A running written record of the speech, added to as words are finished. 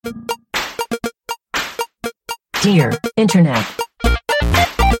Dear Internet.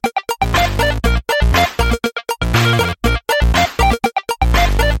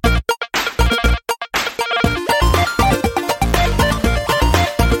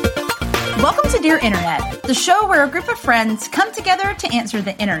 Welcome to Dear Internet, the show where a group of friends come together to answer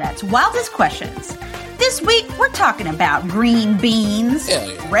the internet's wildest questions. This week, we're talking about green beans,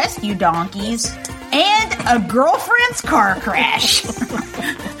 rescue donkeys, and a girlfriend's car crash.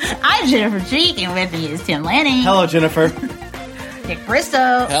 I'm Jennifer Cheek, and with me is Tim Lanning. Hello, Jennifer. Nick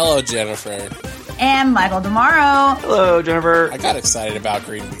Bristow. Hello, Jennifer. And Michael DeMauro. Hello, Jennifer. I got excited about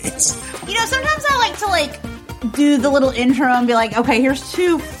green beans. You know, sometimes I like to, do the little intro and be like, okay, here's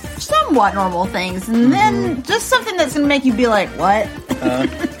two somewhat normal things, and then just something that's going to make you be like, what?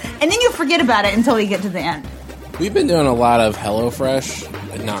 And then you forget about it until we get to the end. We've been doing a lot of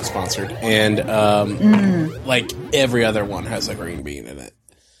HelloFresh, not sponsored, and like every other one has a green bean in it.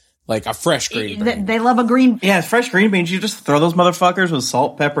 Like a fresh green bean. They love a green... Yeah, fresh green beans. You just throw those motherfuckers with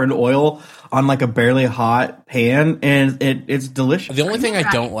salt, pepper, and oil on like a barely hot pan, and it's delicious. The only thing I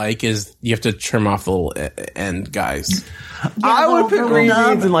don't like is you have to trim off the little end guys. I would put green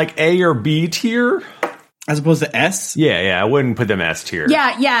beans in like A or B tier. As opposed to S? Yeah, I wouldn't put them S tier.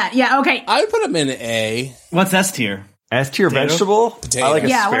 Yeah, okay. I would put them in A. What's S tier? S tier Potato? vegetable? Potato. I like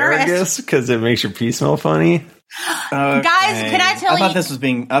Yeah, asparagus because it makes your pee smell funny. Guys, can I tell you...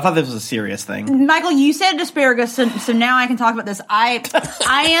 I thought this was a serious thing. Michael, you said asparagus, so now I can talk about this. I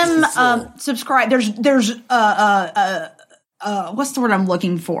am subscribed. There's what's the word I'm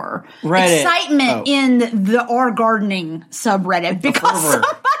looking for? Reddit. Excitement in the R gardening subreddit because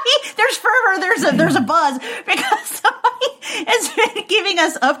there's fervor, there's a buzz because somebody has been giving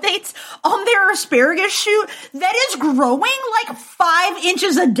us updates on their asparagus shoot that is growing like 5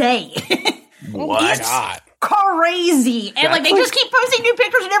 inches a day. What? God. Crazy. And like they just keep posting new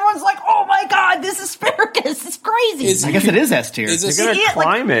pictures and everyone's like, oh my god, this asparagus is crazy. I guess it is S tier. Is this- You're going to Yeah, like-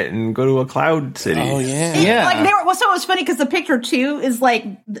 climb it and go to a cloud city. Oh, yeah. Yeah. Like they were, so it was funny because the picture too is like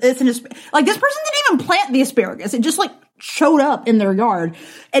it's like this person didn't even plant the asparagus; it just like showed up in their yard,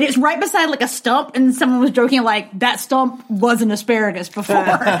 and it's right beside like a stump. And someone was joking like that stump was an asparagus before.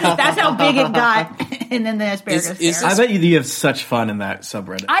 That's how big it got, and then the asparagus. Is there. I bet you have such fun in that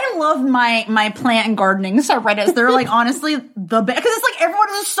subreddit. I love my plant and gardening subreddits. They're like honestly the best because it's like everyone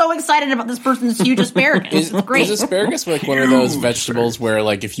is so excited about this person's huge asparagus. It's great. Is asparagus like one of those vegetables where,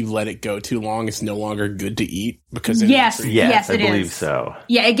 like, if you let it go too long, it's no longer good to eat because it Yes. is Yes, I it believe is. so.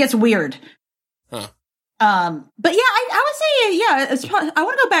 Yeah, it gets weird. Huh. But yeah, I would say, yeah, I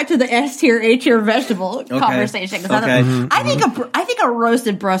want to go back to the S tier, A tier vegetable conversation. 'Cause I think a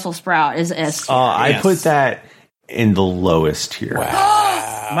roasted Brussels sprout is S tier. I Yes. put that in the lowest tier.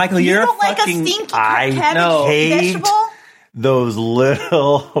 Michael, you you're don't like a fucking... stinky I cabbage hate vegetable? Those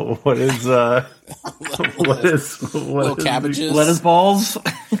little, what is little cabbages. lettuce balls.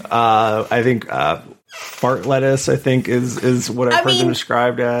 I think, fart lettuce, I think is what I've heard them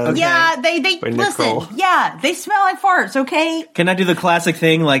described as. Yeah, they By listen. Nicole. Yeah, they smell like farts. Okay. Can I do the classic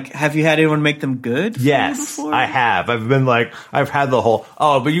thing? Like, have you had anyone make them good? for you Yes, before? I have. I've had the whole,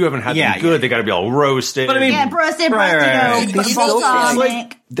 but you haven't had Yeah, them good. yeah. They gotta be all roasted. But I mean- Yeah, roasted, Right. roasted, They still taste balsamic.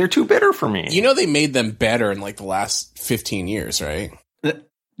 like they're too bitter for me. You know they made them better in like the last 15 years, right?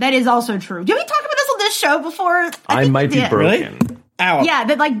 That is also true. Did we talk about this on this show before? I think might we be did. broken. Ow. Yeah,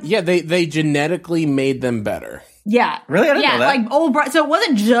 that like Yeah, they genetically made them better. yeah, Really? I didn't yeah, know that. like old. So it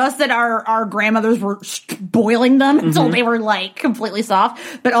wasn't just that our grandmothers were boiling them until they were like completely soft,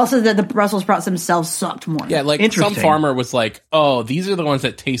 but also that the Brussels sprouts themselves sucked more. Yeah, like some Interesting. farmer was like, "Oh, these are the ones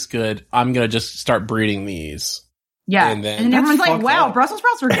that taste good. I'm gonna just start breeding these." yeah, And then- and everyone's like, fucked "Wow, up. Brussels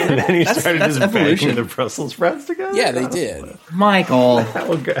sprouts are And good." then he That's started just evolution. banging the Brussels sprouts together. Yeah, they did. Michael.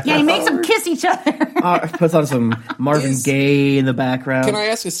 Okay. Yeah, he makes them kiss each other. Puts on some Marvin Is- Gaye in the background. Can I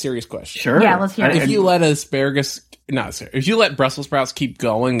ask a serious question? Sure. Yeah, let's hear it. If you let if you let Brussels sprouts keep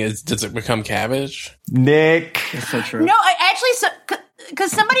going, does it become cabbage? Nick. That's so true. No, I actually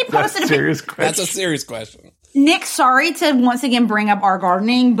because somebody That's posted a serious question. That's a serious question. Nick, sorry to once again bring up our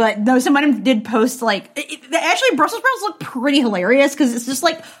gardening, but though somebody did post actually Brussels sprouts look pretty hilarious because it's just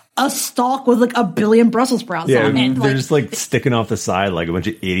like a stalk with like a billion Brussels sprouts Yeah, on it. they're Like, just like sticking off the side like a bunch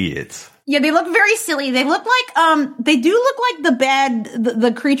of idiots. yeah, they look very silly. They look like they do look like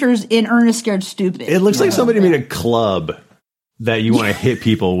the creatures in Ernest Scared Stupid. It looks like somebody made a club that you want to hit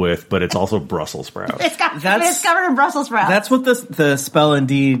people with, but it's also Brussels sprouts. it's That's- covered in Brussels sprouts. That's what the spell in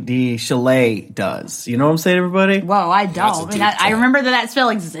D&D Chalet does. You know what I'm saying, everybody? Whoa, I That's a don't. I mean, deep I remember that spell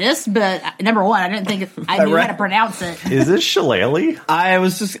exists, but number one, I didn't think I knew how to pronounce it. Is this shillelagh? I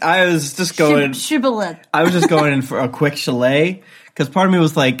was just going. Shibboleth. I was just going in for a quick Chalet because part of me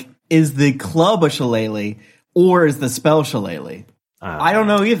was like, is the club a shillelagh? or is the spell shillelagh? I don't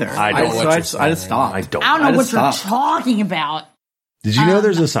know either. I don't know. I just stopped. I don't. I don't know what you're talking about. Did you know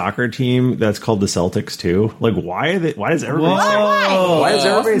there's a soccer team that's called the Celtics too? Like, why does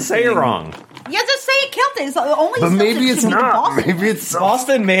everybody say it wrong? You just say it Celtic. It's only But maybe it's not. Boston. Maybe it's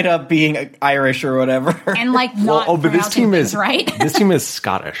Boston made up being Irish or whatever. And like not but this team is right. This team is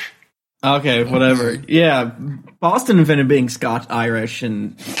Scottish. Okay, whatever. Yeah, Boston invented being Scotch Irish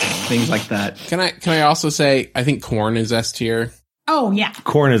and things like that. Can I also say I think corn is S tier. Oh yeah,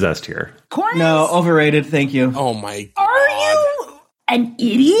 Corn is S tier. corn. No, is, overrated. Thank you. Oh my god. are you an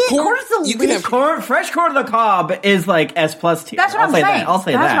idiot? Corn's the you can least. have Fresh corn on the cob is like S+ tier. That's what I'll I'm say saying. that. I'll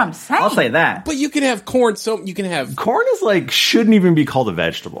say That's that. what I'm saying. I'll say that. But you can have corn, so you can have Corn is like shouldn't even be called a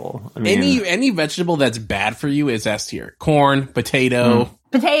vegetable. I mean, any vegetable that's bad for you is S tier. Corn, potato,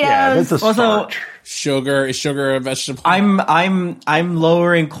 Potatoes. yeah, that's a Also, starch. sugar. Is sugar a vegetable? I'm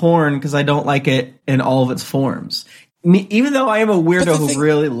lowering corn because I don't like it in all of its forms. Even though I am a weirdo who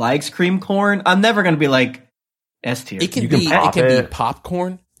really likes cream corn, I'm never going to be like S tier. It can can be pop be it.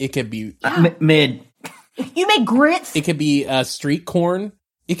 popcorn. It could be Mid. You make grits. it could be street corn.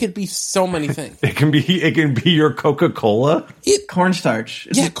 It could be so many things. It can be your Coca-Cola. Cornstarch.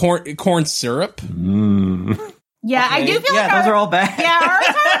 Yeah, corn syrup. Yeah, I do feel like those are all bad. Yeah, our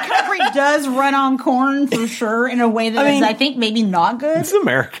entire country does run on corn for sure in a way that is, I think, maybe not good. It's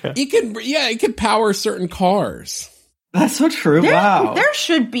America. It could power certain cars. That's so true. Wow. There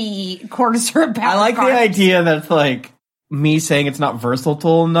should be corn syrup. I like the idea that it's like me saying it's not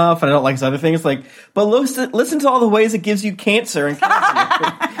versatile enough and I don't like his other things. Like, but listen to all the ways it gives you cancer and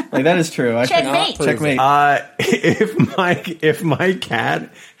cancer. Like, that is true. Checkmate. Checkmate. If my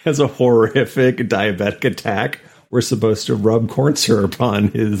cat has a horrific diabetic attack, we're supposed to rub corn syrup on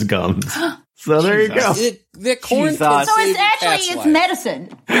his gums. So there you go. The corn. Jesus. So it's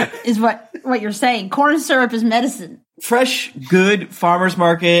medicine, is what you're saying. Corn syrup is medicine. Fresh, good farmer's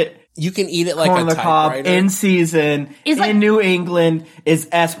market. You can eat it like corn a on the cob typewriter. in season in New England is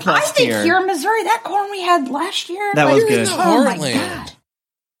S+ tier. I think here in Missouri, that corn we had last year, that was You're good. in the Oh my heartland. God.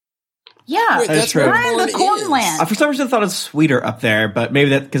 Yeah, Wait, that's true. we're in the cornland. For some reason, I thought it was sweeter up there, but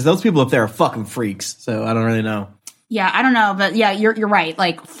maybe that because those people up there are fucking freaks. So I don't really know. Yeah, I don't know, but yeah, you're right.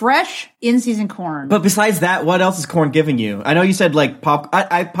 Like fresh in-season corn. But besides that, what else is corn giving you? I know you said like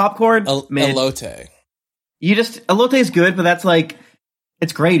popcorn. Elote. Elote is good, but that's like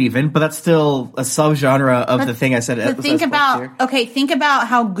it's great even, but that's still a subgenre of the thing I said. But think about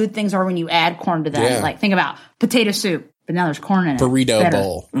how good things are when you add corn to them. Yeah. Like think about potato soup, but now there's corn in it. Burrito Better.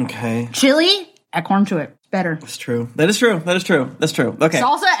 bowl. Okay, Chili, add corn to it. Better. that's true. That is true. Okay.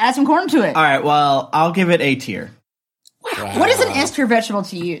 Salsa, add some corn to it. All right. Well, I'll give it A tier. Wow. What is an S tier vegetable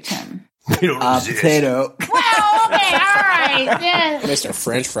to you, Tim? Potato. Well, okay, all right. Yeah. Mr.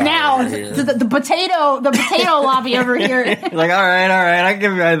 French fry Now over here. the potato lobby over here. Like, all right. I can get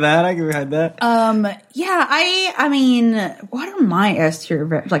behind that. Yeah, I mean, what are my S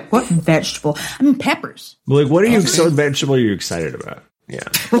tier? Like, what vegetable? I mean, peppers. Like, what are you vegetable are you excited about? Yeah.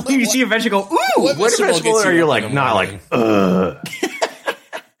 You see a vegetable go, ooh. What vegetable are you like? Not like,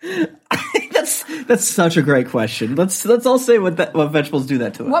 That's such a great question. Let's all say what vegetables do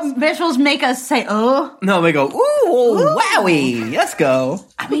that to us. What vegetables make us say, oh? No, they go, ooh, wowie. Let's go.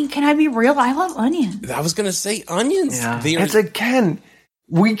 I mean, can I be real? I love onions. I was gonna say onions. Yeah. it's again,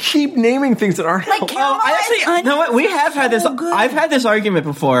 we keep naming things that aren't Like, You know what? We have had this. good. I've had this argument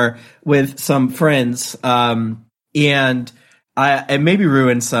before with some friends, and it maybe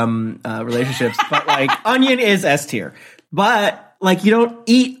ruined some relationships. But like, onion is S tier. But like, you don't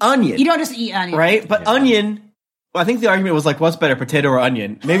eat onion. You don't just eat onion, right? But onion. Well, I think the argument was like, what's better, potato or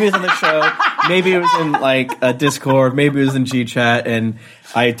onion? Maybe it was on the show. Maybe it was in like a Discord. Maybe it was in GChat, and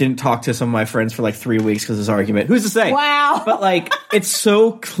I didn't talk to some of my friends for like 3 weeks because of this argument. Who's to say? Wow. But like, it's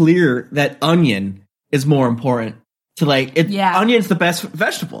so clear that onion is more important to like. Onion's the best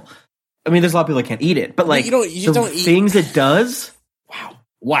vegetable. I mean, there's a lot of people that can't eat it, but like, you don't eat things it does.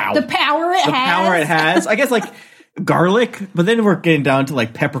 Wow. The power it has. I guess like garlic, but then we're getting down to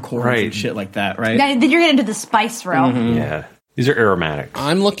like peppercorns and shit like that, right? Now, then you're getting into the spice realm. Mm-hmm. Yeah. These are aromatics.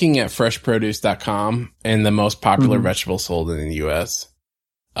 I'm looking at freshproduce.com and the most popular vegetables sold in the U.S.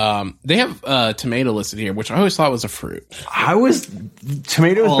 They have tomato listed here, which I always thought was a fruit.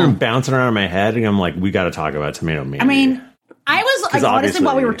 Tomatoes been bouncing around in my head, and I'm like, we got to talk about tomato maybe. I mean, I was like, honestly,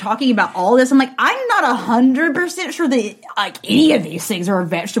 while we were talking about all this, I'm like, I'm not 100% sure that like any of these things are a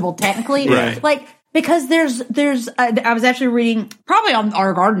vegetable technically. Right. Like, because there's I was actually reading, probably on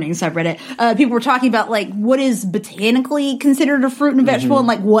our gardening subreddit, people were talking about like what is botanically considered a fruit and vegetable and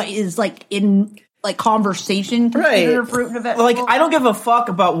like what is like in like conversation considered a fruit and a vegetable? Like, I don't give a fuck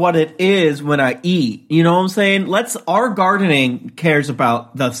about what it is when I eat. You know what I'm saying? Our gardening cares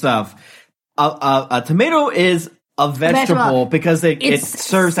about the stuff. A tomato is a vegetable because it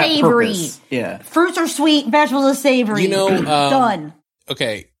serves savory. that purpose. Yeah. Fruits are sweet, vegetables are savory. Done.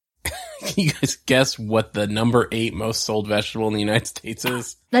 Okay. Can you guys guess what the number 8 most sold vegetable in the United States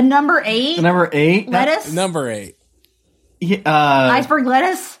is? The number 8? The number 8? Lettuce? Number 8. Yeah, iceberg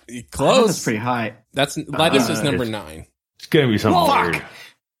lettuce? Close. That's pretty high. Lettuce is number 9. It's gonna be something weird.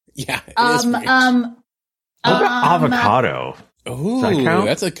 Yeah. It is weird. What about avocado? Ooh, does that count?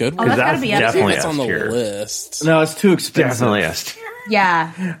 That's a good Oh, one. that's gotta be definitely That's on the S-tier. list. No, it's too expensive. Definitely S tier.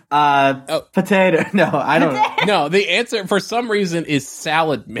 Yeah. Potato. No, I don't. No, the answer for some reason is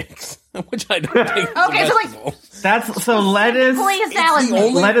salad mix, which I don't think is Okay, a so, like, vegetable. That's so lettuce. Please, salad the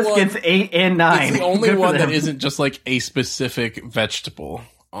only Lettuce one- gets 8 and 9. It's the only Good for one that them. isn't just like a specific vegetable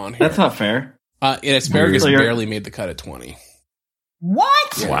on here. That's not fair. And asparagus So you're- barely made the cut at 20.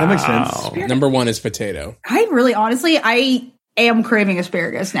 What? Wow. That makes sense. Number 1 is potato. I really, honestly, I am craving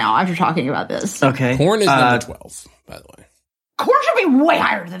asparagus now after talking about this. Okay. Corn is number 12, by the way. Corn should be way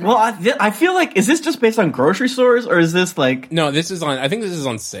higher than Well, this. I feel like, is this just based on grocery stores or is this like? No, I think this is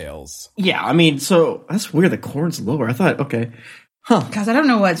on sales. Yeah, I mean, so that's weird. The corn's lower. I thought, okay, Because I don't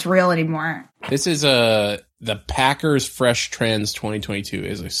know what's real anymore. This is the Packers Fresh Trends 2022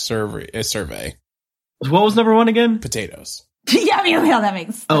 is a survey. what was number 1 again? Potatoes. Yeah, I mean, how that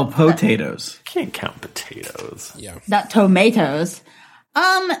makes Oh, potatoes. Can't count potatoes. Yeah. not tomatoes.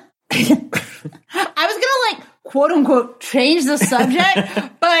 I was gonna like quote unquote change the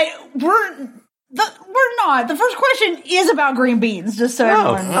subject, but we're not. The first question is about green beans, just so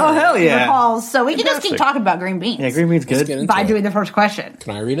everyone Oh, hell yeah. recalls. So we can just keep Fantastic. talking about green beans. Yeah, green beans Let's good. get into by it. doing the first question.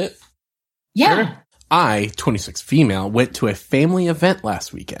 Can I read it? Yeah. I, 26 female, went to a family event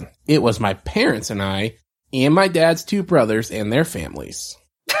last weekend. It was my parents and I, and my dad's 2 brothers and their families.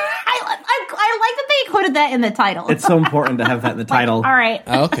 I like that they included that in the title. It's so important to have that in the title. All right.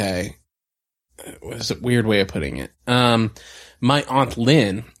 Okay. It was a weird way of putting it. My Aunt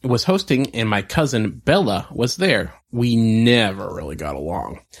Lynn was hosting and my cousin Bella was there. We never really got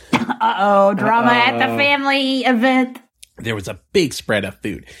along. Uh-oh. Drama at the family event. There was a big spread of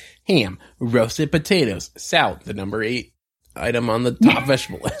food. Ham, roasted potatoes, salad, the number 8 item on the top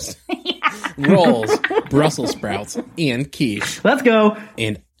vegetable list. Rolls, Brussels sprouts, and quiche. Let's go.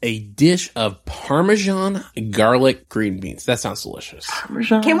 And a dish of Parmesan garlic green beans. That sounds delicious.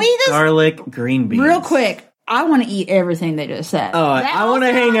 Can we just, garlic green beans? real quick, I want to eat everything they just said. Oh, I want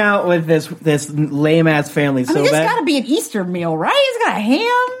to hang out with this lame ass family I so mean, this bad. got to be an Easter meal, right? It's got a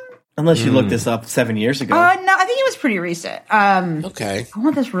ham. Unless you looked this up 7 years ago. No, I think it was pretty recent. Okay. I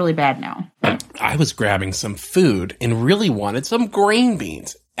want this really bad now. I was grabbing some food and really wanted some green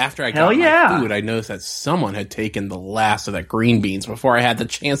beans. After I got Hell yeah. my food, I noticed that someone had taken the last of that green beans before I had the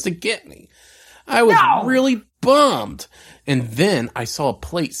chance to get me. I was really bummed. And then I saw a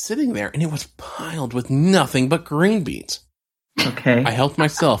plate sitting there and it was piled with nothing but green beans. Okay. I helped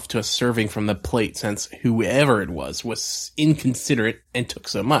myself to a serving from the plate since whoever it was inconsiderate and took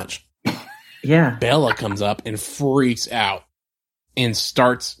so much. Yeah. Bella comes up and freaks out and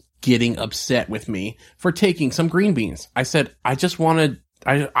starts getting upset with me for taking some green beans. I said, I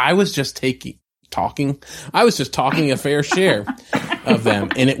was just talking a fair share of them,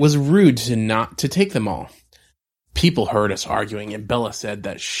 and it was rude to take them all. People heard us arguing, and Bella said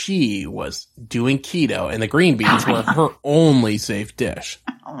that she was doing keto, and the green beans were her only safe dish.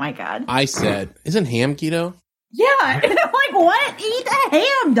 Oh my god. I said, isn't ham keto? Yeah. I'm like, what? Eat a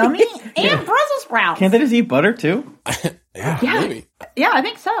ham, dummy. And Brussels sprouts. Can't they just eat butter too? Yeah. Maybe. Yeah, I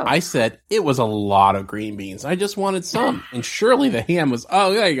think so. I said, it was a lot of green beans. I just wanted some. And surely the ham was,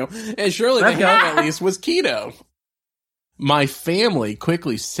 oh, there you go. And surely the ham at least was keto. My family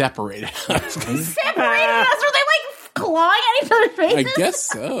quickly separated us. Separated us? Were they like clawing at each other's I faces? guess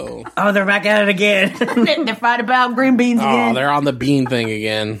so. Oh, they're back at it again. They're fighting about green beans Oh, again. they're on the bean thing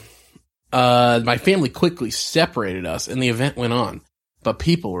again. My family quickly separated us and the event went on. But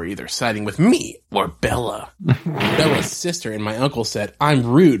people were either siding with me or Bella. Bella's sister and my uncle said I'm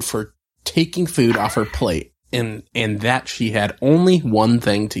rude for taking food off her plate and that she had only one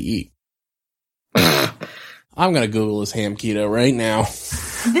thing to eat. I'm going to Google this ham keto right now.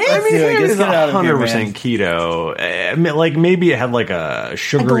 This do it. It Get is it out of here, 100% man. keto. I mean, like maybe it had like a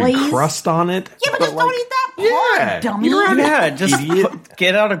sugary glaze? crust on it. Yeah, but just don't eat that part, dummy. Yeah, just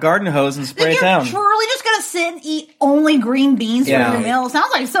get out a garden hose and spray Then it you're down. truly just gonna sit and eat only green beans Yeah. for your meal.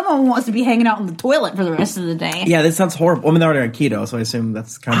 Sounds like someone wants to be hanging out in the toilet for the rest of the day. Yeah, this sounds horrible. I mean, they're already on keto, so I assume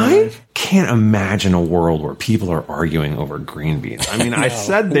that's kind of I can't imagine a world where people are arguing over green beans. I mean, I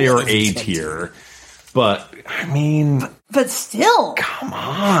said they are A tier. But I mean, but still, come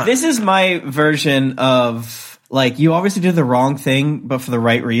on. This is my version of. Like, you obviously did the wrong thing, but for the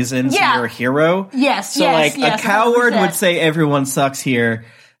right reasons. Yeah. So you're a hero. Yes, So, yes, a coward 100%. would say everyone sucks here.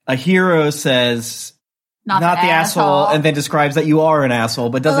 A hero says, not the asshole, and then describes that you are an asshole,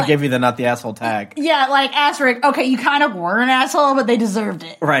 but doesn't give you the not the asshole tag. Yeah, like, asterisk, okay, you kind of were an asshole, but they deserved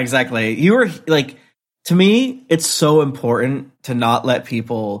it. Right, exactly. You were, like, to me, it's so important to not let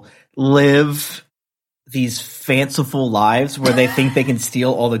people live these fanciful lives where they think they can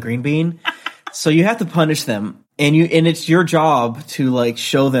steal all the green bean. So you have to punish them, and it's your job to like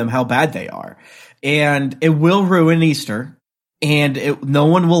show them how bad they are, and it will ruin Easter, and no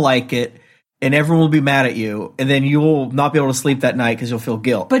one will like it, and everyone will be mad at you, and then you will not be able to sleep that night because you'll feel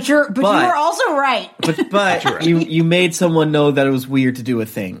guilt. But you were also right. But you made someone know that it was weird to do a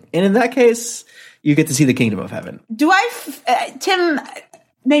thing, and in that case, you get to see the kingdom of heaven. Tim?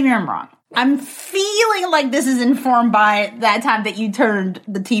 Maybe I'm wrong. I'm feeling like this is informed by that time that you turned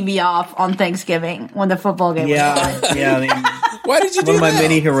the TV off on Thanksgiving when the football game was on. Yeah. I mean, Why did you do one of that? my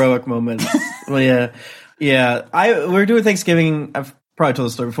many heroic moments. Well, yeah. We're doing Thanksgiving. I've probably told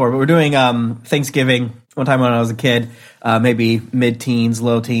the story before, but we're doing Thanksgiving one time when I was a kid, maybe mid-teens,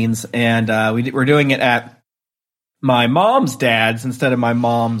 low teens, and we're doing it at my mom's dad's instead of my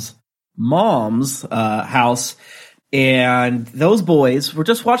mom's house. And those boys were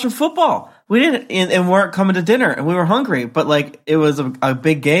just watching football. We didn't and weren't coming to dinner, and we were hungry. But like, it was a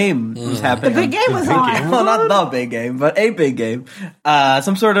big game was happening. The big game was on. Well, not the big game, but a big game.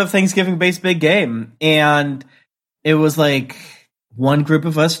 Some sort of Thanksgiving-based big game, and it was like one group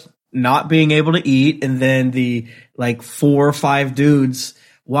of us not being able to eat, and then the like 4 or 5 dudes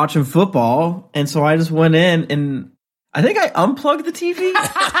watching football. And so I just went in and. I think I unplugged the TV,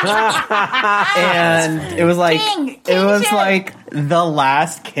 and it was like like the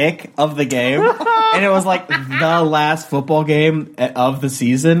last kick of the game, and it was like the last football game of the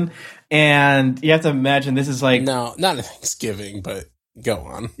season. And you have to imagine this is like No, not a Thanksgiving, but go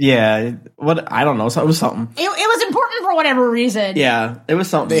on. Yeah, what I don't know. So it was something. It was important for whatever reason. Yeah, it was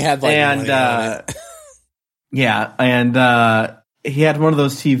something. They had like money on it. Yeah, and he had one of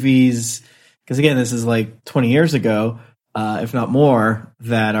those TVs. Because again, this is like 20 years ago, if not more,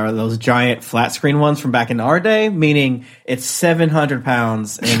 that are those giant flat screen ones from back in our day, meaning it's 700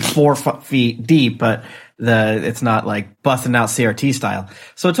 pounds and 4 feet deep, but it's not like busting out CRT style.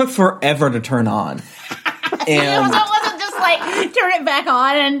 So it took forever to turn on. It wasn't just like turn it back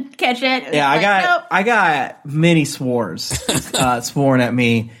on and catch it. Yeah, Nope. I got many sworn at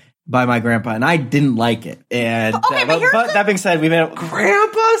me by my grandpa, and I didn't like it. And but that being said, we made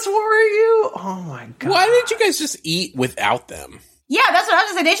Grandpa swore at you? Oh my god! Why didn't you guys just eat without them? Yeah, that's what I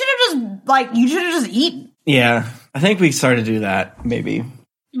was gonna say. They should have you should have just eaten. Yeah, I think we started to do that. Maybe.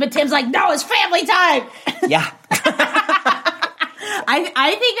 But Tim's like, no, it's family time. Yeah.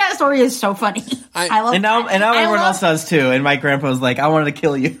 I think that story is so funny. I love and now everyone else does too. And my grandpa was like, I wanted to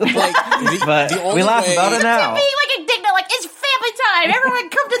kill you. But we laugh about it now. To me, like indignant, like it's family time. Everyone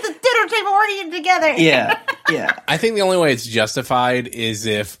come to the dinner table. We're eating together. Yeah. I think the only way it's justified is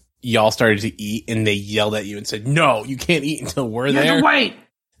if y'all started to eat and they yelled at you and said, "No, you can't eat until we're there." Wait.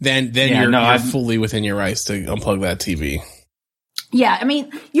 Then you're fully within your rights to unplug that TV. Yeah, I mean,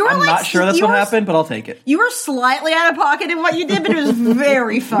 you were I'm not sure that's what happened, but I'll take it. You were slightly out of pocket in what you did, but it was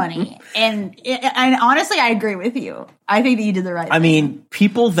very funny. And honestly, I agree with you. I think that you did the right thing. I mean,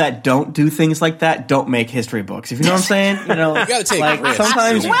 people that don't do things like that don't make history books. If you know what I'm saying? You know, you gotta take like risks.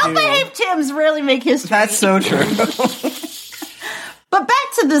 sometimes well-behaved Tims rarely make history. That's so true. But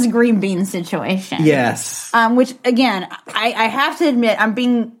back to this green bean situation. Yes. Which again, I have to admit, I'm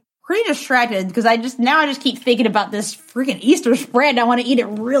being pretty distracted because I just keep thinking about this freaking Easter spread. I want to eat it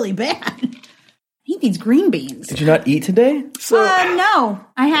really bad. I eat these green beans. Did you not eat today? No,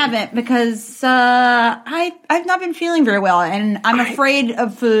 I haven't because I've not been feeling very well, and I'm afraid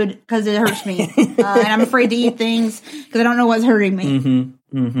of food because it hurts me, and I'm afraid to eat things because I don't know what's hurting me.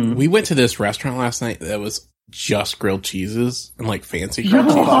 Mm-hmm. Mm-hmm. We went to this restaurant last night that was just grilled cheeses and like fancy grilled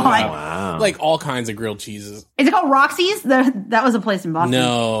cheeses. Wow. Like all kinds of grilled cheeses. Is it called Roxy's? That was a place in Boston.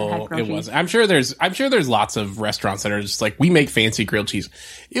 No, it wasn't. I'm sure there's lots of restaurants that are just like, we make fancy grilled cheese.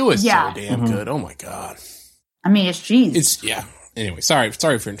 It was so damn good. Oh my god. I mean, it's cheese. Anyway, sorry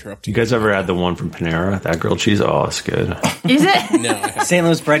for interrupting. You guys ever had the one from Panera? That grilled cheese? Oh, it's good. Is it? No. St.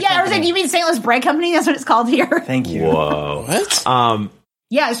 Louis Bread Company. I was like, you mean St. Louis Bread Company? That's what it's called here. Thank you. Whoa. What?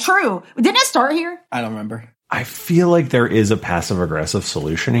 Yeah, it's true. Didn't it start here? I don't remember. I feel like there is a passive aggressive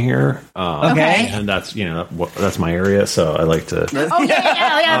solution here. Okay. And that's, that's my area, so I like to. Oh,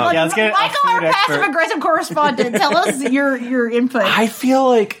 yeah. Let's get Michael, our passive aggressive correspondent, tell us your input. I feel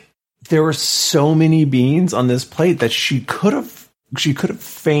like there were so many beans on this plate that she could have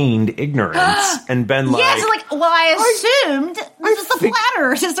feigned ignorance and been like, yes, like, well, I assumed this is the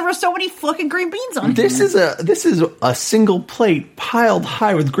platter since there were so many fucking green beans on this here. This is a single plate piled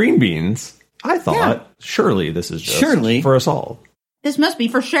high with green beans. I thought, surely this is just for us all. This must be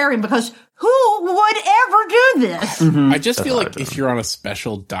for sharing, because who would ever do this? I just feel like if you're on a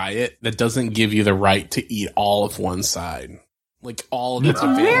special diet, that doesn't give you the right to eat all of one side. Like, all of it's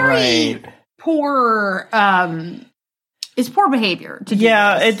very poor, it's poor behavior to do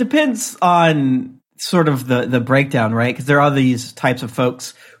this. It depends on sort of the breakdown, right? Because there are these types of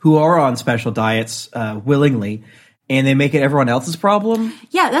folks who are on special diets willingly, and they make it everyone else's problem.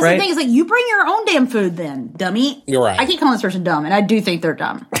 Yeah, that's the thing. Is like, you bring your own damn food then, dummy. You're right. I keep calling this person dumb, and I do think they're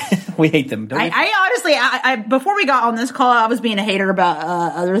dumb. We hate them, don't we? I honestly, before we got on this call, I was being a hater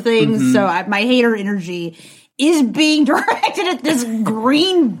about other things. So my hater energy is being directed at this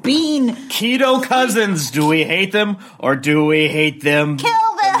green bean. Keto cousins. Do we hate them or do we hate them? Kill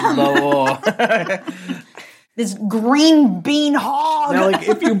them. This green bean hog. Now, like,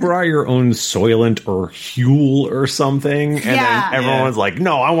 if you brought your own Soylent or Huel or something, and then everyone's like,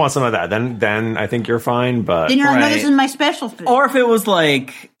 no, I want some of that, then I think you're fine, but... Then you're like, no, this is my special food. Or if it was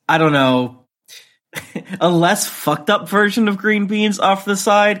like, I don't know, a less fucked up version of green beans off the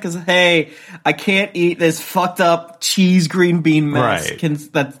side, because, hey, I can't eat this fucked up cheese green bean mess.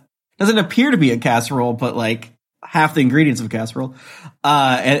 Right. That doesn't appear to be a casserole, but, like, half the ingredients of a casserole.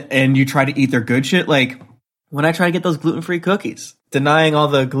 And you try to eat their good shit, like... When I try to get those gluten-free cookies, denying all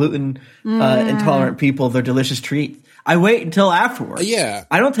the gluten intolerant people their delicious treat, I wait until afterwards. Yeah.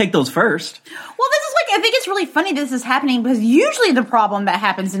 I don't take those first. Well, this is like, I think it's really funny this is happening, because usually the problem that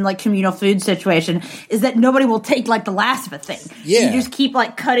happens in like communal food situation is that nobody will take like the last of a thing. Yeah. You just keep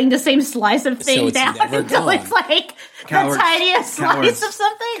like cutting the same slice of thing down until it's like Cowards. the tiniest slice Cowards. of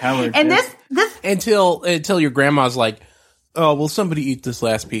something. Cowards, and yes. this Until your grandma's like, oh, will somebody eat this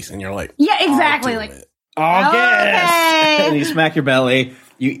last piece? And you're like, yeah, exactly. I'll do Like, it. Okay. And you smack your belly.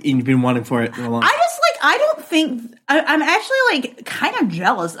 You've been wanting for it for a long time. I don't think I'm actually like kind of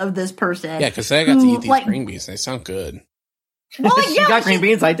jealous of this person. Yeah, because I got to eat these like, green beans. They sound good. Well, like, She yeah, got like, green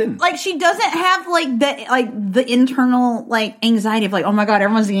beans. I didn't. Like, she doesn't have like the internal like anxiety of like, oh my god,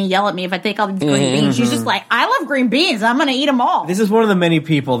 everyone's gonna yell at me if I take all these green beans. She's just like, I love green beans. I'm gonna eat them all. This is one of the many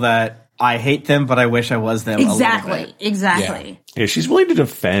people that I hate them, but I wish I was them. Exactly. Yeah, she's willing to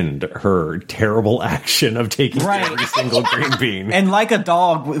defend her terrible action of taking every single green bean. And like a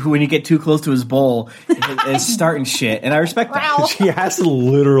dog, who when you get too close to his bowl, is starting shit. And I respect that. She has to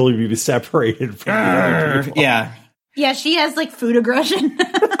literally be separated from the other people. Yeah. Yeah, she has like food aggression.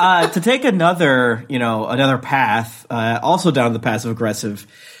 To take another path, also down the passive aggressive,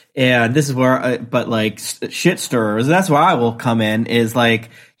 and this is where, but like shit stirrers, that's where I will come in, is like,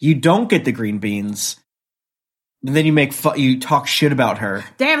 you don't get the green beans, and then you talk shit about her.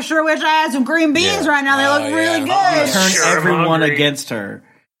 Damn, sure wish I had some green beans right now. They look really good. You turn everyone against her.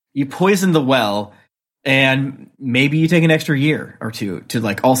 You poison the well. And maybe you take an extra year or two to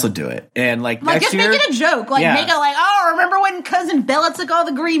like also do it, and like next just year, make it a joke, like make it like, oh, remember when cousin Bella took all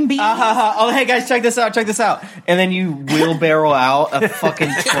the green beans? Oh, hey guys, check this out, and then you wheelbarrow out a fucking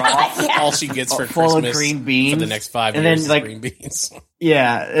trough. All she gets for full Christmas of green beans for the next 5 and years then, like, is green beans.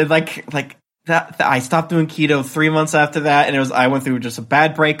 Yeah, like that. I stopped doing keto 3 months after that, and I went through just a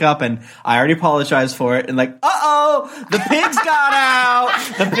bad breakup, and I already apologized for it. And like, the pigs got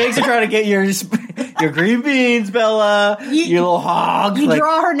out. The pigs are trying to get your green beans, Bella. You little hog. You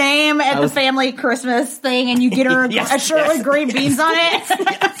draw her name at the family Christmas thing, and you get her a shirt with green beans on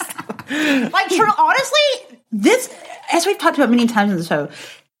it. Like, true, honestly, this, as we've talked about many times in the show,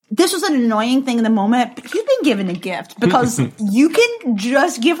 this was an annoying thing in the moment, but you've been given a gift because you can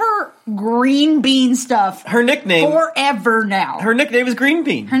just give her green bean stuff. Her nickname forever now. Her nickname is Green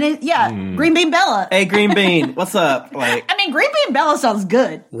Bean. Her name, Green Bean Bella. Hey, Green Bean, what's up? Like, I mean, Green Bean Bella sounds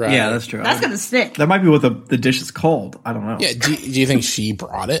good. Right. Yeah, that's true. That's gonna stick. That might be what the dish is called. I don't know. Yeah. Do you think she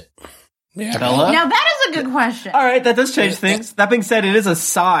brought it? Yeah, Bella. Now that is a good question. All right, that does change things. That being said, it is a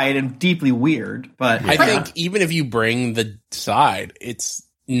side and deeply weird. But I think even if you bring the side, it's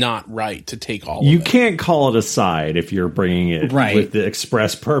not right to take all You of it. can't call it a side if you're bringing it with the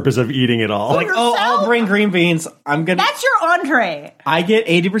express purpose of eating it all. like, I'll bring green beans. That's your entree. I get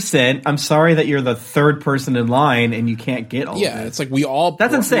 80%. I'm sorry that you're the third person in line and you can't get all of it. Yeah, it's like we all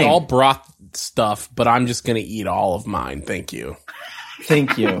insane. We all brought stuff, but I'm just going to eat all of mine. Thank you.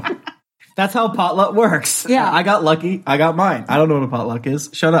 Thank you. That's how potluck works. Yeah. I got lucky. I got mine. I don't know what a potluck is.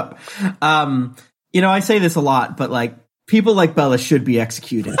 Shut up. I say this a lot, but like, people like Bella should be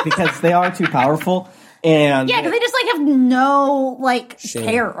executed because they are too powerful. And Yeah, because they just like have no Shame.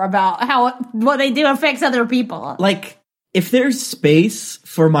 care about how what they do affects other people. Like, if there's space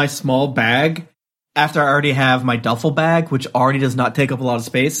for my small bag after I already have my duffel bag, which already does not take up a lot of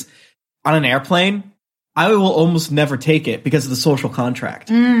space, on an airplane, I will almost never take it because of the social contract.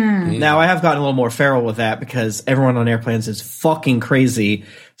 Now, I have gotten a little more feral with that because everyone on airplanes is fucking crazy.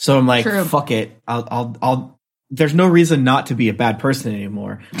 So I'm like, True. fuck it. I'll there's no reason not to be a bad person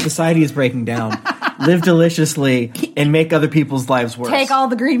anymore. Society is breaking down. Live deliciously and make other people's lives worse. Take all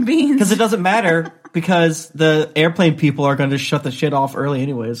the green beans. Because it doesn't matter, because the airplane people are going to shut the shit off early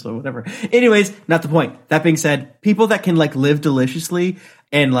anyway, so whatever. Anyways, not the point. That being said, people that can live deliciously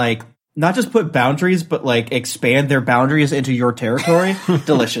and not just put boundaries, but expand their boundaries into your territory,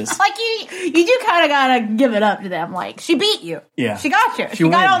 delicious. You do kind of gotta give it up to them. She beat you. Yeah. She got you. She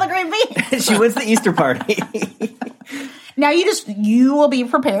wins. got all the green beans. She wins the Easter party. Now you will be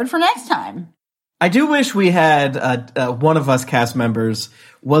prepared for next time. I do wish we had one of us cast members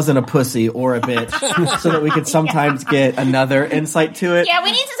wasn't a pussy or a bitch, so that we could sometimes get another insight to it. Yeah,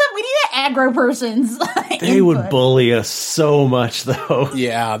 we need an aggro person's. They would bully us so much, though.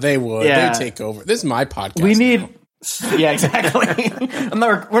 Yeah, they would. Yeah. They take over. This is my podcast. We need. Yeah, exactly.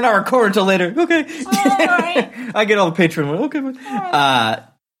 We're not recording until later. Okay. Alright. I get all the Patreon. Okay.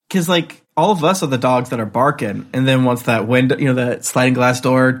 Because all of us are the dogs that are barking, and then once that window, that sliding glass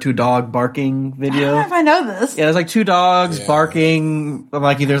door, 2 dog barking I don't video. know if I know this. Yeah, there's 2 dogs barking.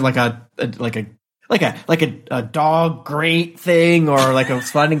 There's a dog grate thing, or a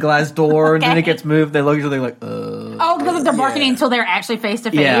sliding glass door, and then it gets moved. They look at each other Oh, because they're barking until they're actually face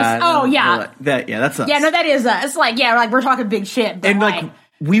to face. yeah. Oh, yeah. That's us. Yeah, no, that is us. It's we're talking big shit. But And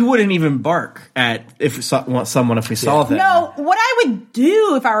we wouldn't even bark at if we saw them. no, what I would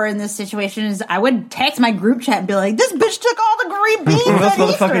do if I were in this situation is I would text my group chat and be like, "This bitch took all the green beans That's at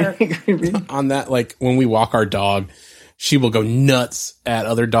Easter." motherfucking. on that, when we walk our dog, she will go nuts at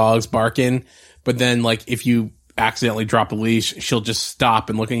other dogs barking. But then, if you accidentally drop a leash, she'll just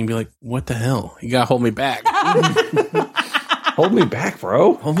stop and look at you and be like, "What the hell? You gotta hold me back." Hold me back,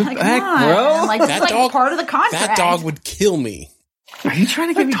 bro. Hold me Come back, on. bro. This That is dog- part of the contract. That dog would kill me. Are you trying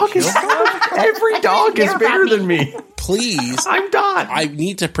to get me killed? Every dog is bigger than me. Please. I'm done. I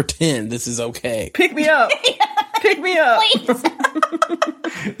need to pretend this is okay. Pick me up. Pick me up. Please.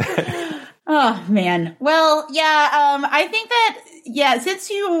 Oh man. Well, yeah. I think that since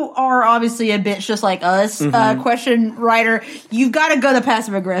you are obviously a bitch just like us, question writer, you've got to go the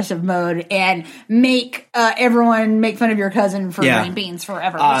passive aggressive mode and make everyone make fun of your cousin for green beans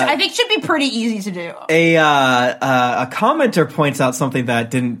forever, which I think should be pretty easy to do. A commenter points out something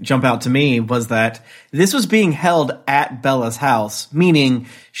that didn't jump out to me, was that this was being held at Bella's house, meaning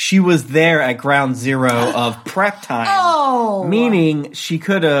she was there at ground zero of prep time. Oh. Meaning she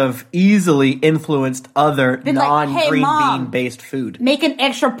could have easily influenced other Been like, non-green "Hey, Mom, bean based food. Make an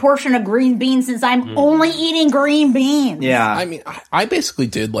extra portion of green beans since I'm only eating green beans. Yeah. I mean, I basically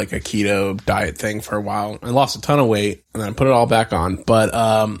did a keto diet thing for a while. I lost a ton of weight and then I put it all back on. But,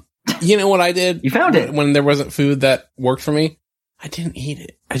 you know what I did? You found it. When there wasn't food that worked for me? I didn't eat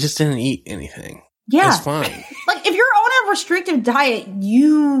it. I just didn't eat anything. Yeah. It's fine. If you're on a restrictive diet,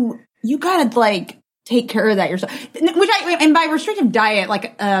 you gotta take care of that yourself. And by restrictive diet,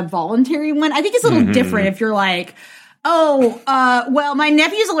 a voluntary one, I think it's a little different if you're well, my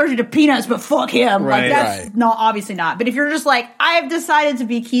nephew's allergic to peanuts, but fuck him. Right. That's not, obviously not. But if you're just I've decided to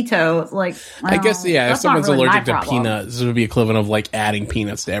be keto, I guess, if that's not someone's really my allergic to problem. peanuts, it would be equivalent of adding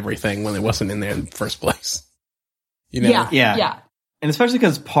peanuts to everything when it wasn't in there in the first place. You know? Yeah. And especially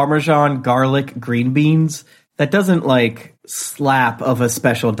because Parmesan, garlic, green beans, that doesn't slap of a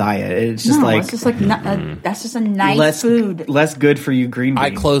special diet. It's just it's just that's just a nice food. less good for you green beans. I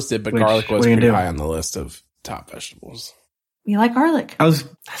closed it, but garlic was what are you pretty gonna do? high on the list of top vegetables. You like garlic? I was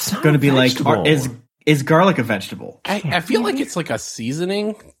going to be vegetable. is garlic a vegetable? I feel like it's a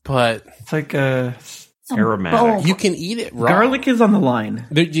seasoning, but It's like a aromatic. both. you can eat it raw. Garlic is on the line.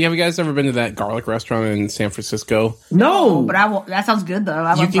 Have you guys ever been to that garlic restaurant in San Francisco? No, But that sounds good though.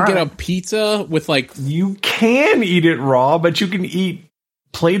 I You love can get a garlic. pizza with You can eat it raw, but you can eat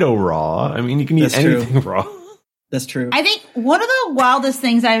Play-Doh raw. I mean, you can eat That's true. anything raw. that's true. I think one of the wildest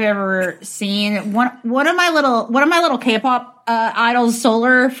things I've ever seen. One of my little K-pop idols,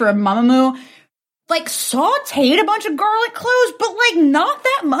 Solar from Mamamoo, sauteed a bunch of garlic cloves, but not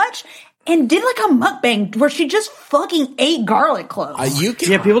that much, and did a mukbang where she just fucking ate garlic cloves. you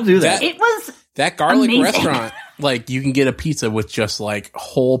can, Yeah, people do that. It was that garlic amazing. restaurant. You can get a pizza with just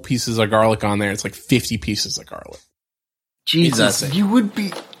whole pieces of garlic on there. It's 50 pieces of garlic. Jesus. It's You would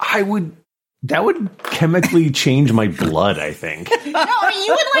be. That would chemically change my blood, I think. no.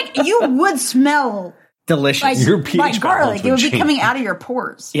 I mean, you would smell Delicious. Like, Your pH like garlic. balance It would be change. coming out of your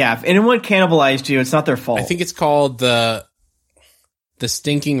pores. Yeah, if anyone cannibalized you, it's not their fault. I think it's called the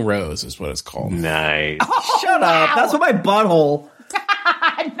Stinking Rose is what it's called. Nice. Shut up. That's what my butthole.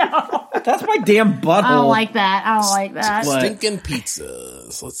 No. That's my damn butthole. I don't like that. What? Stinking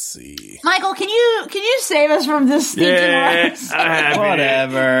pizzas. Let's see. Michael, can you save us from this stinking roast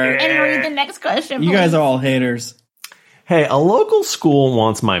Whatever. and read the next question? You please? guys are all haters. Hey, a local school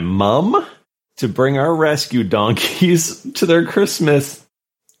wants my mom to bring our rescue donkeys to their Christmas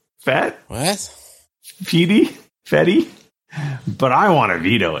fete, but I want to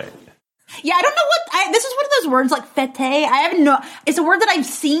veto it. Yeah, I don't know what. This is one of those words like fete. I have no. It's a word that I've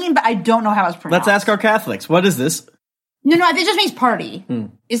seen, but I don't know how it's pronounced. Let's ask our Catholics. What is this? No, it just means party.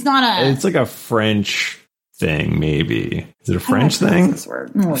 It's not a. It's like a French thing, maybe. Is it a French thing? This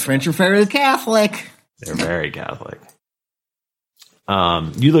word. French are very Catholic. They're very Catholic.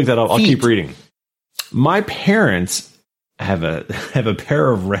 You look that up. I'll keep reading. My parents have a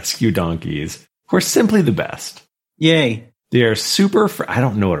pair of rescue donkeys who are simply the best. Yay. They are super. I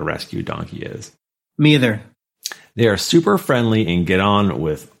don't know what a rescue donkey is. Me either. They are super friendly and get on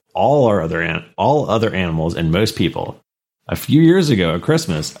with all other animals and most people. A few years ago at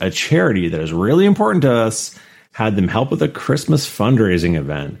Christmas, a charity that is really important to us had them help with a Christmas fundraising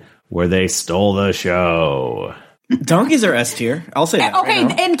event where they stole the show. Donkeys are S tier. I'll say that. Okay,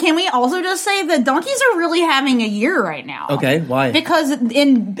 right now. and can we also just say that donkeys are really having a year right now? Okay, why? Because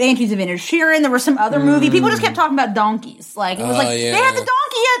in Banshees of Inisherin, there was some other movie. People just kept talking about donkeys. Like it was like yeah. they had the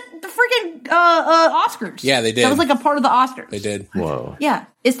donkey at the freaking Oscars. Yeah, they did. That was like a part of the Oscars. They did. Whoa. Yeah,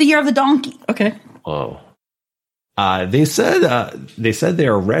 it's the year of the donkey. Okay. Whoa. They said they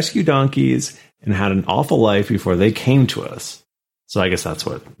are rescue donkeys and had an awful life before they came to us. So I guess that's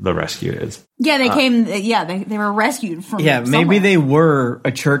what the rescue is. Yeah, they came. Yeah, they were rescued from. Yeah, maybe somewhere. they were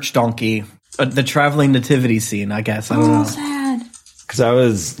a church donkey. The traveling nativity scene, I guess. I don't know. Sad. Because I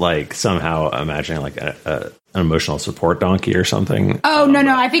was like somehow imagining like an emotional support donkey or something. Oh no,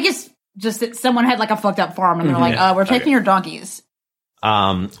 I think it's just that someone had like a fucked up farm and they're like, we're taking your donkeys.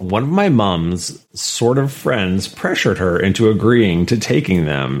 One of my mom's sort of friends pressured her into agreeing to taking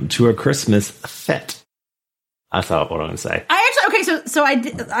them to a Christmas fete. That's not what I'm going to say.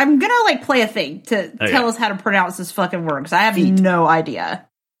 I'm gonna like play a thing to tell us how to pronounce this fucking word because I have no idea.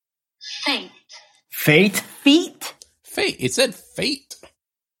 Fate? Feet? It said fate.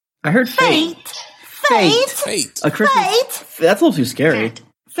 I heard fate. Fate. A Christmas. Fate? That's a little too scary.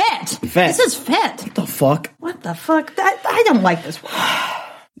 Fet. Fet. This is fet. What the fuck? What the fuck? I don't like this word.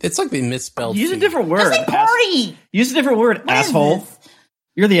 It's like they misspelled. Use a feet. different word. Just like party. Use a different word, What is asshole. this?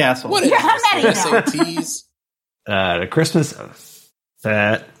 You're the asshole. What is Yeah, I'm this? not even SATs? A Christmas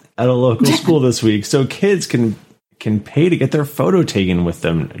fete at a local school this week, so kids can pay to get their photo taken with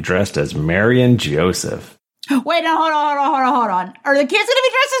them dressed as Mary and Joseph. Wait, no, hold on. Are the kids gonna be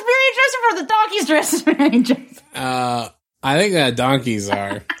dressed as Mary and Joseph or the donkeys dressed as Mary and Joseph? I think that donkeys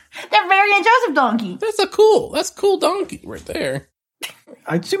are. They're Mary and Joseph donkey. That's cool donkey right there.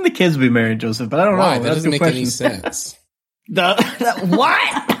 I assume the kids would be Mary and Joseph, but I don't Why? know. That That's a doesn't good make any question. sense.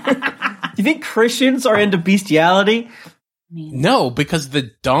 What? You think Christians are into bestiality? No, because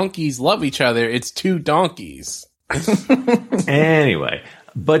the donkeys love each other. It's two donkeys. Anyway,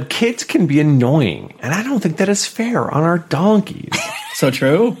 but kids can be annoying, and I don't think that is fair on our donkeys. So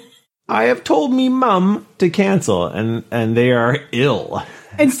true. I have told me mum to cancel, and they are ill.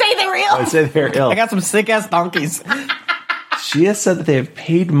 And say they were ill. I say they're ill. I got some sick ass donkeys. She has said that they have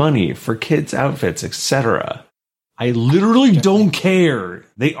paid money for kids' outfits, etc. I literally don't care.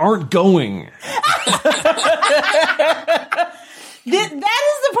 They aren't going. That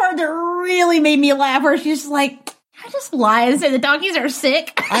is the part that really made me laugh, where she's like, I just lie and say the donkeys are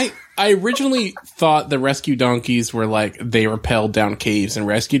sick. I originally thought the rescue donkeys were like they rappelled down caves and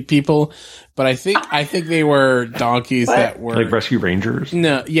rescued people, but I think they were donkeys that were Like rescue rangers?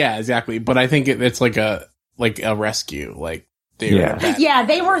 no, yeah, exactly. But I think it's like a rescue, like they Yeah. were that. Yeah,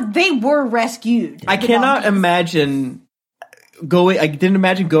 they were rescued. I The cannot donkeys. imagine I didn't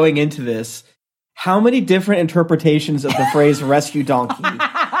imagine going into this. How many different interpretations of the phrase "rescue donkey"?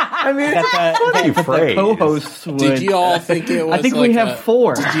 I mean, that the phrase. co-hosts would. Did you all think it was? I think like we have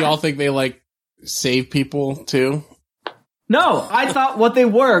 4. Did you all think they like save people too? No, I thought what they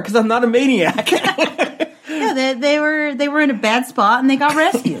were because I'm not a maniac. Yeah, they were in a bad spot and they got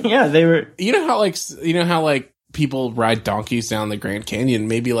rescued. Yeah, they were. You know how like people ride donkeys down the Grand Canyon?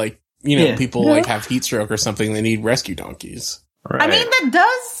 Maybe like Yeah. people like have heat stroke or something. They need rescue donkeys. Right. I mean, that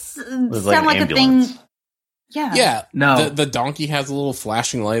does It's sound like a thing. ambulance. Yeah. No. The donkey has a little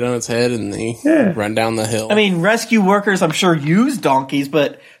flashing light on its head, and they run down the hill. I mean, rescue workers, I'm sure, use donkeys,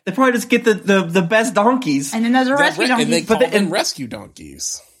 but they probably just get the best donkeys. And then there's a rescue donkey. And they call them rescue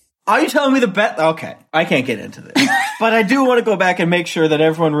donkeys. Are you telling me the best? Okay, I can't get into this. But I do want to go back and make sure that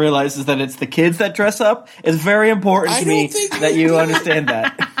everyone realizes that it's the kids that dress up. It's very important to me that you understand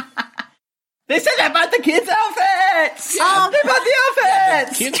that. They said that about the kids' outfits! Yeah. They bought the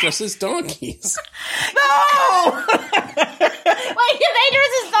outfits! Kids dress as donkeys. No! Wait, they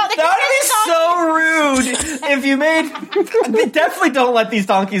dress as donkeys? That would be so rude if you made... They definitely don't let these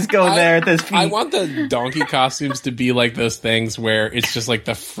donkeys go there at this peak. I want the donkey costumes to be like those things where it's just like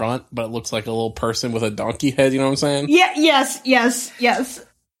the front, but it looks like a little person with a donkey head, you know what I'm saying? Yeah, yes.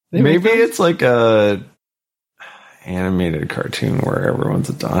 Maybe it's like a animated cartoon where everyone's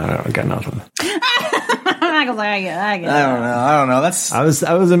a donkey. I got nothing. I don't know. That's I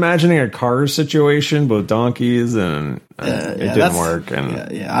was imagining a car situation, both donkeys, and it didn't work. And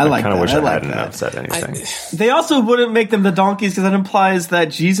I kind of wish I hadn't upset anything. They also wouldn't make them the donkeys because that implies that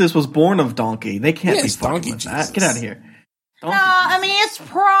Jesus was born of donkey. They can't be fucking with that. Get out of here. No, I mean, it's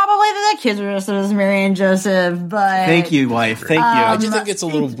probably that the kids are dressed as Mary and Joseph, but... Thank you, wife. Thank you. I just think it's a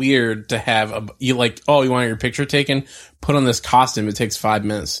little weird to have you want your picture taken? Put on this costume. It takes 5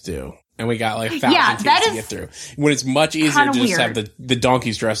 minutes to do. And we got like 1,000 kids to get through. When it's much easier to just have the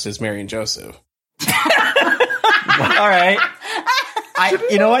donkeys dressed as Mary and Joseph. All right.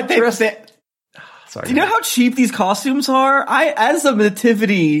 You know what? Sorry. Do you know how cheap these costumes are? As a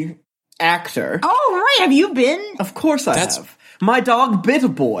nativity actor... Oh, right. Have you been? Of course I have. My dog bit a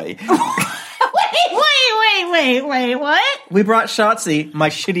boy. Wait, what? We brought Shotzi, my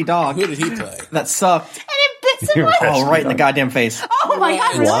shitty dog. Who did he play? That sucked. And it bit someone? Oh, right in the goddamn face. Oh my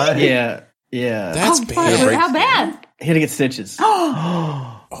god, really? What? Yeah. That's bad. How bad? He had to get stitches.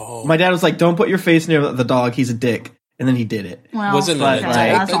 My dad was like, don't put your face near the dog, he's a dick. And then he did it. Well, was it an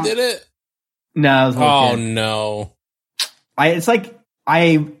adult that did it? No, it was a little kid. No.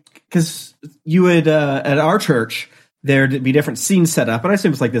 Because you would, at our church, there'd be different scenes set up, and I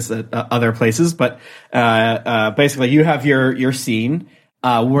assume it's like this at other places, but basically you have your scene,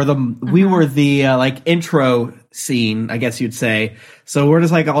 we were the like intro scene, I guess you'd say. So we're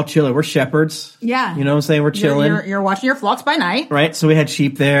just like all chilling. We're shepherds. Yeah. You know what I'm saying? We're chilling. You're watching your flocks by night. Right? So we had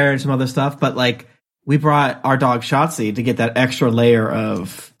sheep there and some other stuff, but like we brought our dog Shotzi to get that extra layer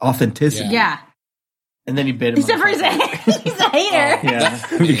of authenticity. Yeah. And then he bit him. Except for he's a hater.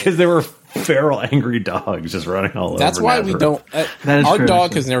 Yeah. Because they were feral, angry dogs just running all over. That's why we don't. Our true,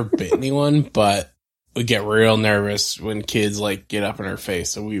 dog has never bit anyone, but we get real nervous when kids like get up in her face.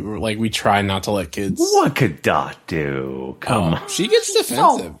 So we try not to let kids. What could Dot do? Come on. She gets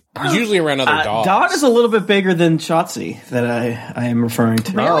defensive. Usually around other dogs. Dot is a little bit bigger than Shotzi that I am referring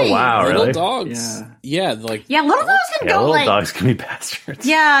to. Really? Oh wow, Little really? dogs. Yeah, little dogs can go little like. dogs can be bastards.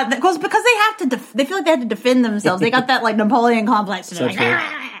 Yeah, because they have to. They feel like they have to defend themselves. They got that like Napoleon complex. So Like,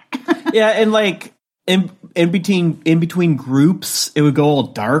 yeah, and like in between groups, it would go all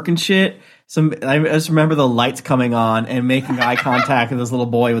dark and shit. I just remember the lights coming on and making eye contact with this little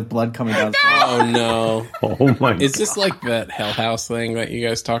boy with blood coming down. Oh no! Oh my! Is this like that Hell House thing that you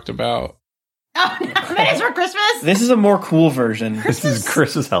guys talked about? Oh, Minutes for Christmas. This is a more cool version. This is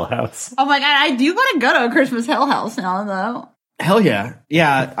Chris's Hell House. Oh my god, I do want to go to a Christmas Hell House now, though. Hell yeah,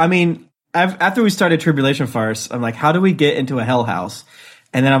 yeah. I mean, after we started Tribulation Farce, I'm like, how do we get into a Hell House?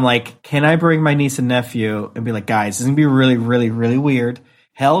 And then I'm like, can I bring my niece and nephew and be like, guys, this is gonna be really, really, really weird.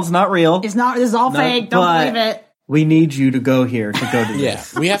 Hell's not real. It's not. This is all fake. Don't believe it. We need you to go here to go to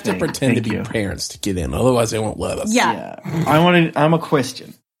this. Yeah, we have to pretend to Thank be you. parents to get in. Otherwise, they won't let us. Yeah. I'm a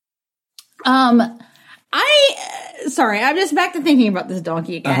Christian. Sorry, I'm just back to thinking about this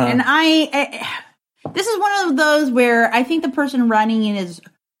donkey again, and this is one of those where I think the person running it is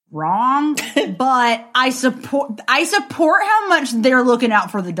wrong, but I support how much they're looking out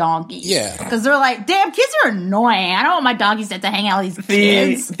for the donkeys. Yeah, because they're like, damn, kids are annoying. I don't want my donkey set to hang out with these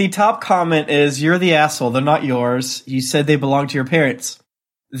kids. The top comment is, you're the asshole. They're not yours. You said they belong to your parents.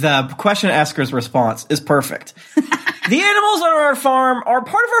 The question asker's response is perfect. The animals on our farm are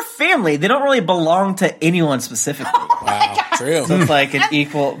part of our family. They don't really belong to anyone specifically. Wow, true. So it's like an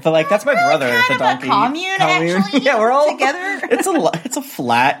equal, but like that's my brother, the donkey. Commune. Actually, yeah, we're all together. It's a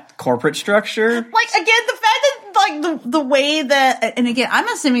flat corporate structure. Like again, the fact that like the way that, and again, I'm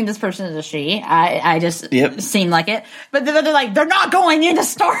assuming this person is a she. I just seem like it, but they're like they're not going into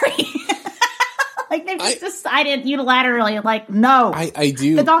story. Like they've just decided unilaterally, like, no. I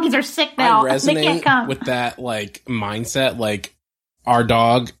do. The donkeys are sick now. I resonate they can't come. with that like mindset. Like our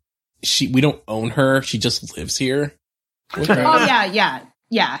dog, we don't own her. She just lives here. With her. Oh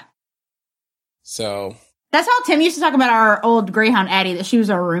yeah. So That's how Tim used to talk about our old Greyhound Addie, that she was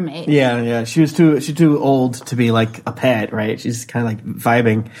our roommate. Yeah. She's too old to be like a pet, right? She's kind of like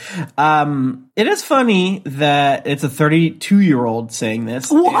vibing. It is funny that it's a 32-year-old saying this.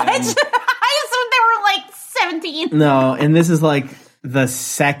 What? I assumed they were like 17. No, and this is like the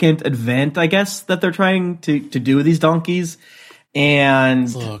second event, I guess, that they're trying to do with these donkeys.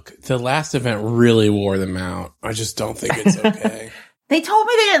 And look, the last event really wore them out. I just don't think it's okay. They told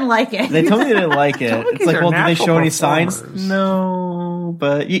me they didn't like it. They told me they didn't like it. It's like, well, did they show any signs? No,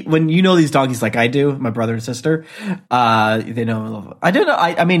 but when you know these donkeys like I do, my brother and sister, they know. I don't know.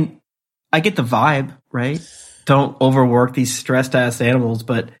 I mean, I get the vibe, right? Don't overwork these stressed ass animals,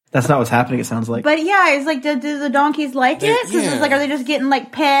 but that's not what's happening. It sounds like. But yeah, it's like, do the donkeys like it? Because it's like, are they just getting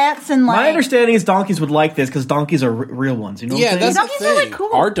like pets and like? My understanding is donkeys would like this because donkeys are real ones. You know? Yeah, that's donkeys the thing. are like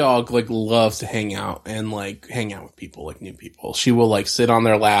cool. Our dog like loves to hang out and like hang out with people, like new people. She will like sit on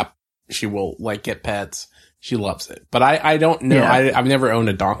their lap. She will like get pets. She loves it. But I don't know. Yeah. I've never owned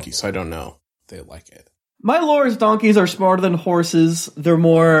a donkey, so I don't know if they like it. My lore is donkeys are smarter than horses. They're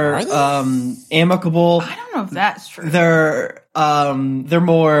more amicable. I don't know if that's true. They're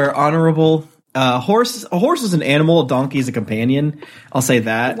more honorable. A horse is an animal. A donkey is a companion. I'll say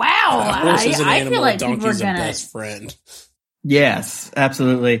that. Wow, Horse is an I animal. feel like Donkey's people are a gonna. best friend. Yes,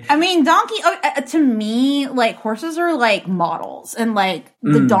 absolutely. I mean, donkey to me, like horses are like models, and like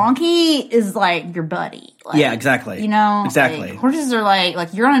the donkey is like your buddy. Like, Yeah, exactly. You know, Exactly. like, horses are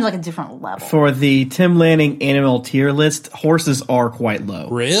like you're on like a different level. For the Tim Lanning animal tier list, horses are quite low.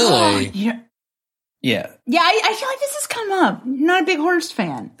 Really? Yeah, Yeah. I feel like this has come up. You're not a big horse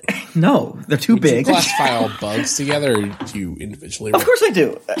fan. No, they're too Do you big. classify all bugs together, or do you individually? Of course I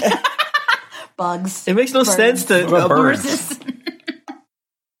do. Bugs. It makes no Birds. sense to birds? Horses.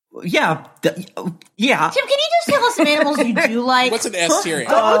 Yeah. Yeah. Tim, can you just tell us some animals you do like? What's an S tier?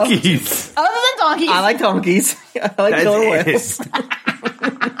 Donkeys. Other than donkeys? I like donkeys. I like killer whales.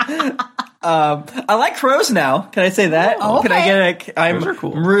 I like crows now. Can I say that? Oh, Can I okay. get a? Crows are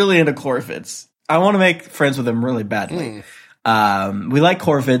cool. I'm really into corvids. I want to make friends with them really badly. We like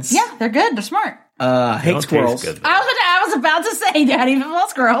corvids. Yeah, they're good. They're smart. Hate Don't squirrels. taste good, though. I was about to say, Daddy, even love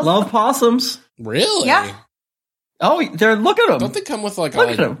squirrels. Love possums. Really? Yeah. Oh, look at them. Don't they come with like Look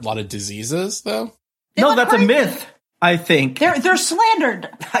at a 'em. lot of diseases though? They No, look that's a crazy. myth. I think. They're slandered.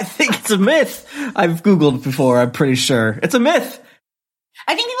 I think it's a myth. I've Googled before. I'm pretty sure it's a myth.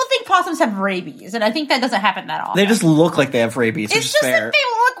 I think people think possums have rabies, and I think that doesn't happen that often. They just look like they have rabies. it's Which is just fair. that they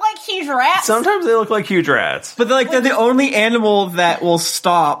look like huge rats. Sometimes they look like huge rats. But they're the only animal that will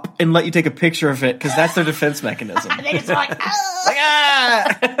stop and let you take a picture of it because that's their defense mechanism. They just like, "Oh." Like,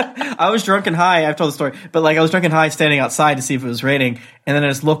 ah! I was drunk and high. I've told the story, but like I was drunk and high standing outside to see if it was raining, and then I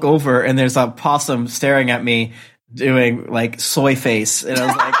just look over and there's a possum staring at me doing like soy face, and I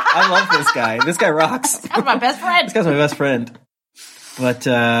was like, I love this guy. This guy rocks. That's my best friend. This guy's my best friend. But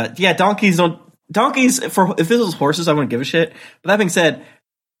yeah, donkeys for if this was horses, I wouldn't give a shit. But that being said,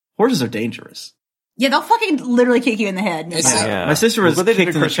 horses are dangerous. Yeah, they'll fucking literally kick you in the head. It's- My sister was What they did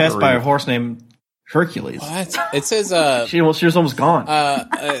kicked to in the Christopher chest by a Reeve. horse named Hercules. What? It says She was almost gone.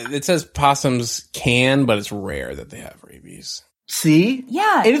 it says possums can, but it's rare that they have rabies. See?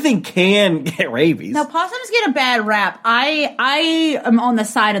 Yeah. Anything can get rabies. No, possums get a bad rap. I am on the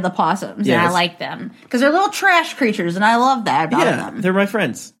side of the possums, and I Yes. like them because they're little trash creatures, and I love that about yeah, them. they're my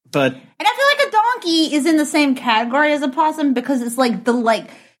friends. But And I feel like a donkey is in the same category as a possum because it's like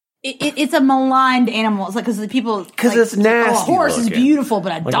it's a maligned animal. It's like because the people 'Cause it's nasty a horse is looking. beautiful,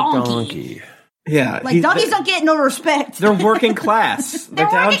 but a Like donkey. yeah, Like donkeys don't get no respect. They're working class. They're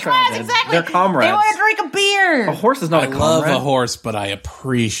working class, downtrodden. exactly. They're comrades. They want to drink a beer. A horse is not I a love comrade. a horse, but I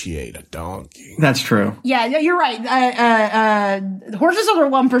appreciate a donkey. That's true. Yeah, you're right. Horses are the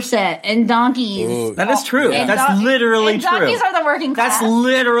 1%, and donkeys. Ooh. That is true. and That's literally and true. Donkeys are the working class. That's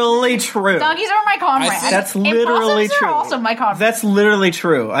literally true. Donkeys are my comrades. I think- That's And literally possums true. Are also my comrades. That's literally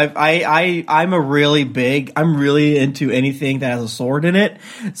true. I'm really into anything that has a sword in it.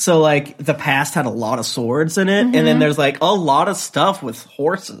 So like the past had a lot of swords in it, and then there's like a lot of stuff with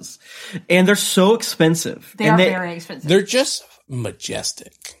horses, and they're so expensive. they and are very expensive. They're just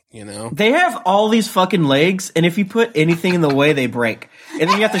majestic, you know? They have all these fucking legs, and if you put anything in the way, they break, and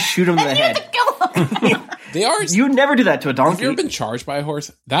then you have to shoot them in the You have head. to kill them. They are. You would never do that to a Have you donkey. ever been charged by a horse?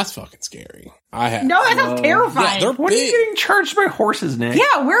 That's fucking scary. I have. No, that sounds terrifying. Yeah, they're What are you big. getting charged by horses, Nick?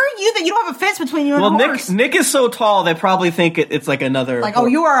 Yeah, where are you that you don't have a fence between you and Well, a horse? Nick is so tall, they probably think it's like another. Like, oh,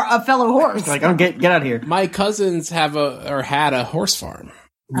 you are a fellow horse. like, oh, get out of here. My cousins had a horse farm.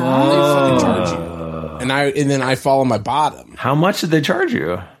 They fucking charge you, and then I follow my bottom. How much did they charge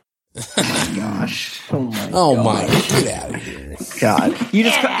you? Gosh, oh my. Oh my! Get out of here! God,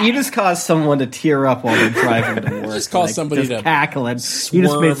 you just caused someone to tear up while they're driving to work. Just caused somebody to cackling. You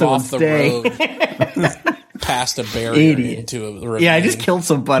just made someone stay. Past a barrier into a ravine. Yeah, I just killed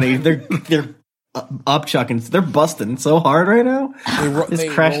somebody. They're up chucking. They're busting so hard right now. They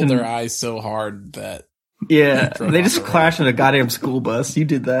rolled their eyes so hard that they just crashed in a goddamn school bus. You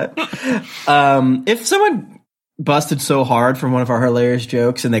did that. If someone busted so hard from one of our hilarious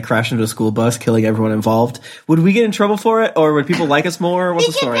jokes and they crashed into a school bus, killing everyone involved, would we get in trouble for it, or would people like us more? What's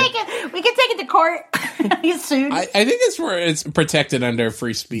the story? We can take it to court. He's sued. I think it's protected under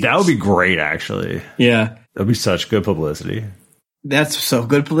free speech. That would be great, actually. Yeah. That'd be such good publicity. That's so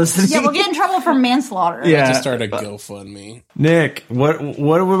good publicity. Yeah, we'll get in trouble for manslaughter. Yeah. Just start a GoFundMe. Nick, what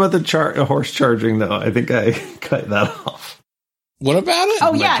about the horse charging, though? I think I cut that off. What about it?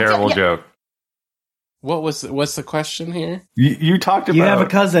 Oh, My terrible joke. What's the question here? You talked about... You have a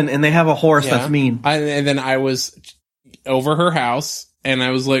cousin, and they have a horse that's mean. And then I was over her house, and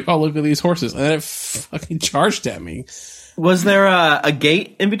I was like, oh, look at these horses. And then it fucking charged at me. Was there a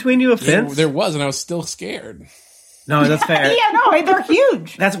gate in between you, a fence? There was, and I was still scared. No, that's fair. Yeah, no, they're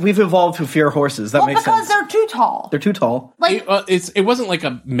huge. We've evolved to fear horses. That makes sense. Because they're too tall. They're too tall. Like it wasn't like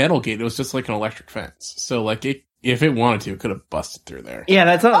a metal gate. It was just like an electric fence. So like if it wanted to, it could have busted through there. Yeah,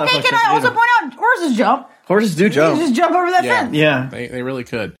 that's not. Okay, can I also point out horses jump? Horses do jump. You just jump over that fence. Yeah, they really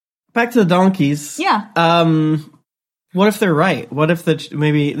could. Back to the donkeys. Yeah. What if they're right? What if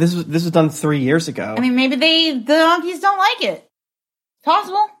maybe this was done 3 years ago? I mean, maybe the donkeys don't like it.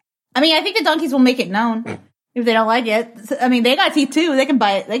 Possible. I mean, I think the donkeys will make it known if they don't like it. I mean, they got teeth too. They can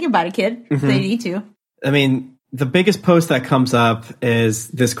bite. They can bite a kid if they need to. I mean, the biggest post that comes up is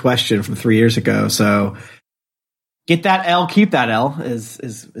this question from 3 years ago. So, get that L, keep that L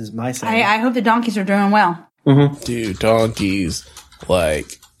is my saying. I hope the donkeys are doing well. Mm-hmm. Do donkeys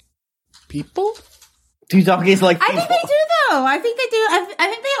like people? Do donkeys like people? I think they do, though. I think they do. I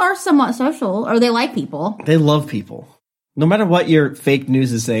think they are somewhat social, or they like people. They love people. No matter what your fake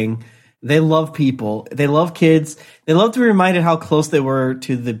news is saying, they love people. They love kids. They love to be reminded how close they were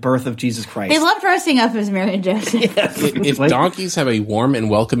to the birth of Jesus Christ. They love dressing up as Mary and Joseph. If donkeys have a warm and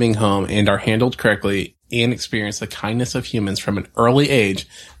welcoming home and are handled correctly and experience the kindness of humans from an early age,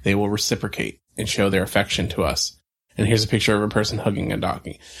 they will reciprocate and show their affection to us. And here's a picture of a person hugging a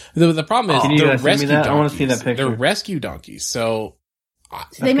donkey. The problem is they're rescue donkeys. I want to see that picture. They're rescue donkeys, so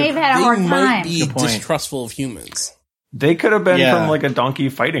they may have had a hard time. They might be distrustful of humans. They could have been from like a donkey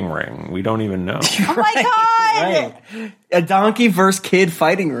fighting ring. We don't even know. Oh my god! Right. A donkey versus kid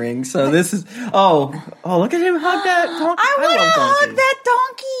fighting ring. So this is look at him hug that donkey. I want to hug that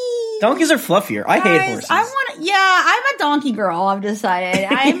donkey. Donkeys are fluffier. I hate horses. I'm a donkey girl. I've decided.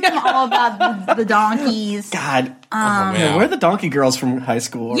 I'm all about the donkeys. God, where are the donkey girls from high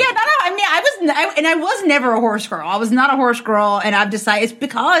school? Yeah, I mean, I was never a horse girl. I was not a horse girl, and I've decided it's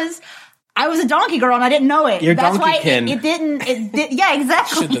because I was a donkey girl and I didn't know it. You're That's donkey why kin. It didn't. Yeah,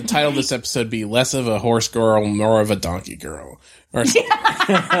 exactly. Should the title of this episode be less of a horse girl, more of a donkey girl? Or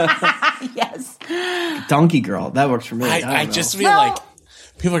Yes. Donkey girl. That works for me. I just feel like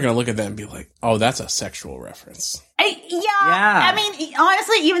people are going to look at that and be like, oh, that's a sexual reference. I mean,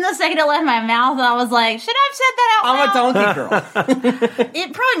 honestly, even the second it left my mouth, I was like, should I have said that out loud? I'm a donkey girl.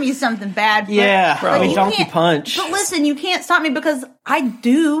 It probably means something bad. Probably donkey punch. But listen, you can't stop me because I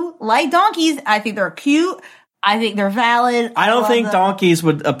do like donkeys. I think they're cute. I think they're valid. I don't think donkeys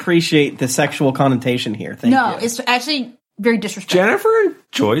would appreciate the sexual connotation here. Thank you. It's actually very disrespectful. Jennifer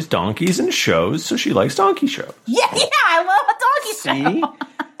enjoys donkeys and shows, so she likes donkey shows. Yeah, I love a donkey show.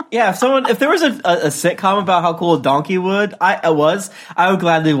 Yeah, if there was a sitcom about how cool a donkey I would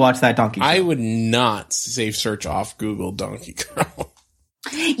gladly watch that donkey show. I would not safe search off Google donkey girl.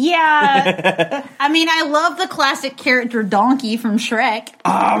 Yeah. I mean, I love the classic character donkey from Shrek.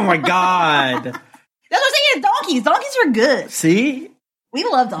 Oh my god. That's what I'm saying, donkeys. Donkeys are good. See? We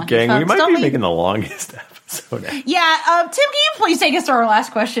love donkeys. Gang, folks. we might be making the longest episode. Yeah, Tim, can you please take us to our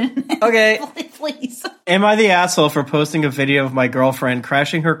last question? Okay. Please. Am I the asshole for posting a video of my girlfriend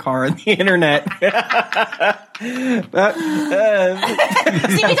crashing her car on the internet? See, we talked about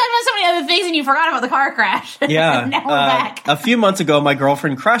so many other things and you forgot about the car crash. Yeah. Now we're back. A few months ago, my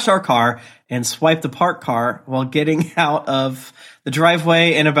girlfriend crashed our car and swiped a parked car while getting out of the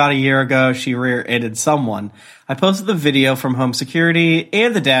driveway, and about a year ago, she rear-ended someone. I posted the video from home security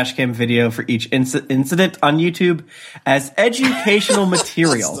and the dashcam video for each incident on YouTube as educational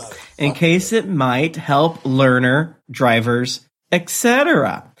material in case it might help learner, drivers,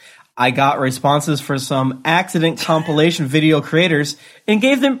 etc. I got responses for some accident compilation video creators and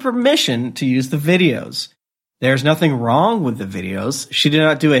gave them permission to use the videos. There's nothing wrong with the videos. She did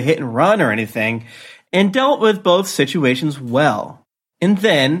not do a hit and run or anything. and dealt with both situations well. And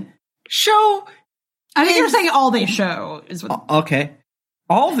then show. I think you're saying all they show is what. Okay.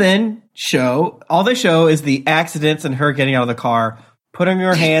 All they show is the accidents and her getting out of the car, putting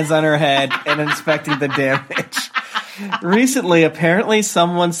her hands on her head, and inspecting the damage. Recently, apparently,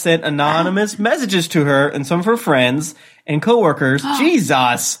 someone sent anonymous messages to her and some of her friends and coworkers,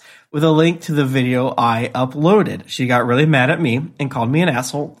 Jesus, with a link to the video I uploaded. She got really mad at me and called me an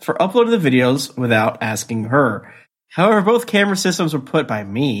asshole for uploading the videos without asking her. However, both camera systems were put by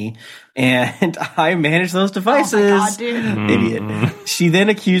me, and I managed those devices. Oh my God, dude. Idiot. She then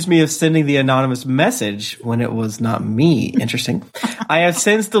accused me of sending the anonymous message when it was not me. Interesting. I have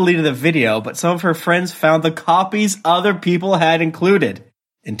since deleted the video, but some of her friends found the copies other people had included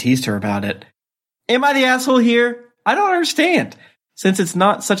and teased her about it. Am I the asshole here? I don't understand. Since it's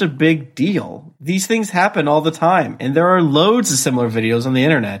not such a big deal, these things happen all the time, and there are loads of similar videos on the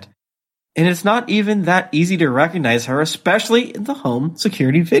internet. And it's not even that easy to recognize her, especially in the home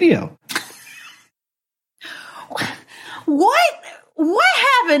security video. What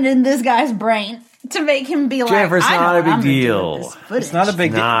happened in this guy's brain to make him be like, Jennifer, it's not a big deal. It's not a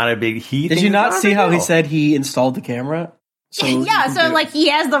big deal. Not a big heat. Did you not see how he said he installed the camera? So he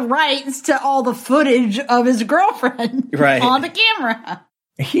has the rights to all the footage of his girlfriend on the camera.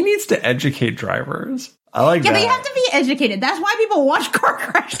 He needs to educate drivers. I like that. Yeah, but you have to be educated. That's why people watch car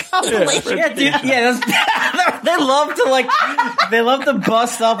crash compilations. Yeah, dude. Yeah, they love to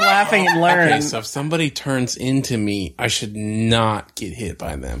bust up laughing and learn. Okay, so if somebody turns into me, I should not get hit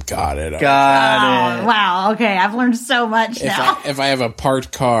by them. Got it. Wow. Okay, I've learned so much now. If I have a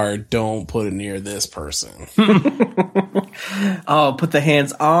parked car, don't put it near this person. Oh, put the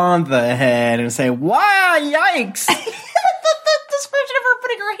hands on the head and say, "Wow, yikes!" The description of her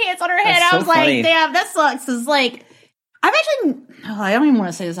putting her hands on her head, I was like, damn, that sucks. It's like, I don't even want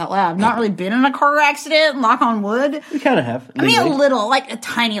to say this out loud. I've not really been in a car accident, knock on wood. You kind of have. I mean, a little, like a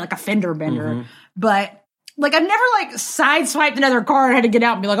tiny, like a fender bender. Mm-hmm. But, like, I've never, like, sideswiped another car and had to get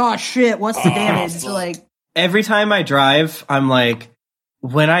out and be like, oh, shit, what's the damage? So, like, every time I drive, I'm like,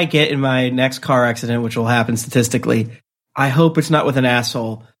 when I get in my next car accident, which will happen statistically, I hope it's not with an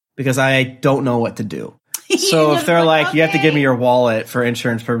asshole because I don't know what to do. So if they're like, you have to give me your wallet for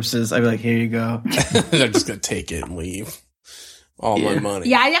insurance purposes, I'd be like, here you go. They're just going to take it and leave. All my money.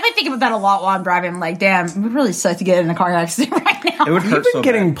 Yeah, I definitely think about that a lot while I'm driving. I'm like, damn, it would really suck to get in a car accident right now. It would hurt so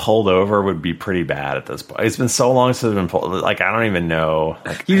getting pulled over would be pretty bad at this point. It's been so long since I've been pulled. Like, I don't even know.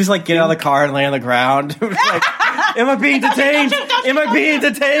 You just like get out of the car and lay on the ground. Like, am I being detained? Am I being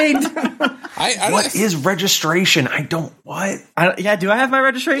detained? What is registration? Do I have my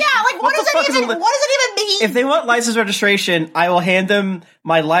registration? Yeah, like what does it even mean? If they want license registration, I will hand them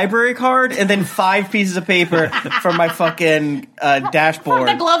my library card and then 5 pieces of paper from my fucking dashboard.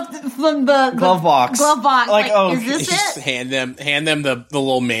 From the glove box. Glove box. Like, is this just it? hand them the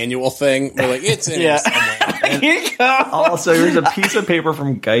little manual thing. They're like, it's in here somewhere. Here you go. Also, here's a piece of paper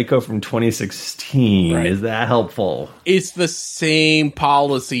from Geico from 2016. Right. Is that helpful? It's the same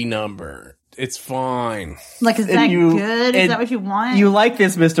policy number. It's fine. Like, is that good? Is that what you want? You like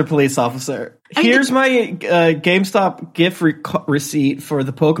this, Mr. Police Officer. Here's my GameStop gift receipt for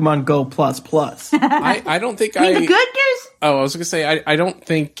the Pokemon Go Plus. I don't think the good news? Oh, I was going to say, I don't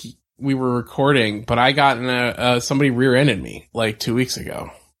think we were recording, but I got in somebody rear-ended me like 2 weeks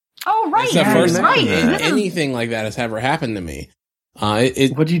ago. Oh, right. It's the first time anything like that has ever happened to me.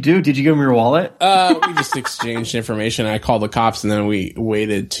 What'd you do? Did you give him your wallet? We just exchanged information. I called the cops and then we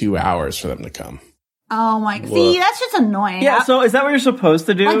waited 2 hours for them to come. Oh my! See, that's just annoying. Yeah. So is that what you're supposed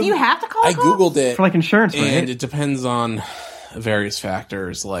to do? Like, do you have to call? I googled it for like insurance, right? And it depends on various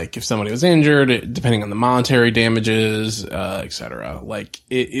factors, like if somebody was injured, depending on the monetary damages, etc. Like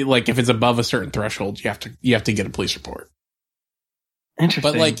like if it's above a certain threshold, you have to get a police report.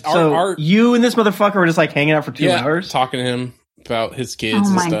 Interesting. But like, so you and this motherfucker were just like hanging out for 2 hours, talking to him about his kids.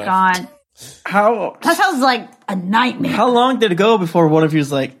 Oh my and stuff. God! That sounds like a nightmare. How long did it go before one of you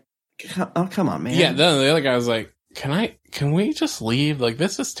was like, "Oh, come on, man"? Yeah. Then the other guy was like, "Can we just leave? Like,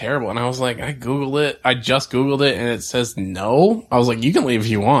 this is terrible." And I was like, I just Googled it, and it says no. I was like, you can leave if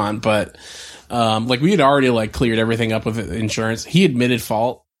you want, but like we had already like cleared everything up with insurance. He admitted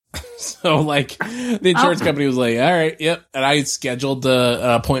fault. So like the insurance company was like, all right, yep. And I had scheduled the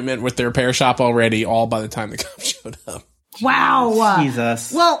appointment with the repair shop already, all by the time the cops showed up. Wow.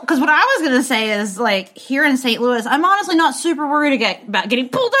 Jesus. Well, because what I was going to say is, like, here in St. Louis, I'm honestly not super worried about getting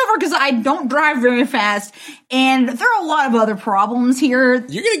pulled over because I don't drive very fast. And there are a lot of other problems here.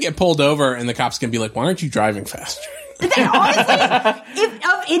 You're going to get pulled over and the cops can be like, why aren't you driving faster? Honestly, if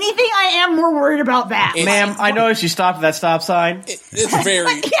of anything, I am more worried about that. Ma'am, I noticed you stopped at that stop sign. It's very...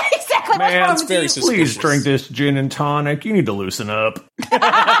 Yeah, exactly. exactly. What's wrong Man, with very you? suspicious. please drink this gin and tonic. You need to loosen up.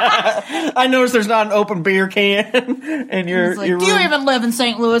 I noticed there's not an open beer can, and It's like, do you even live in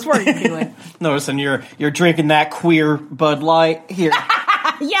St. Louis? What are you doing? noticing you're drinking that queer Bud Light here.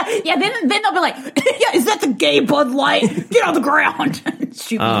 yeah. Then they'll be like, yeah, is that the gay Bud Light? Get on the ground.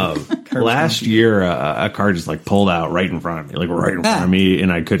 Shoot me. Last year, a car just like pulled out right in front of me, like right in front of me,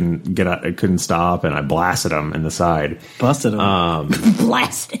 and I couldn't get out. I couldn't stop, and I blasted him in the side. Busted him.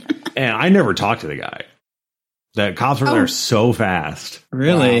 Blasted. And I never talked to the guy. The cops were there so fast.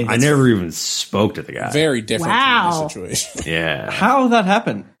 Really? I never even spoke to the guy. Very different Wow. from the situation. Yeah. How that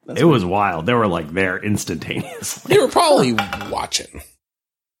happened? It was wild. They were like there instantaneously. They were probably watching.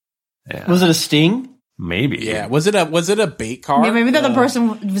 Yeah. Was it a sting? Maybe. Yeah. Was it a bait car? Yeah, maybe the other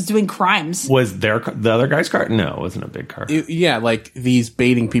person was doing crimes. Was the other guy's car? No, it wasn't a big car. Yeah, like these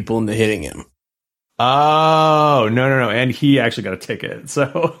baiting people into hitting him. Oh, no. And he actually got a ticket.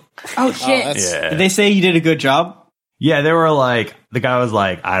 So, Oh shit. yeah. Did they say you did a good job? Yeah, they were like, the guy was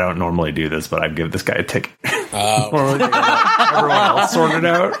like, I don't normally do this, but I'd give this guy a ticket. Normally, everyone else sorted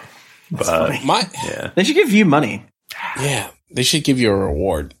out. But, yeah. They should give you money. They should give you a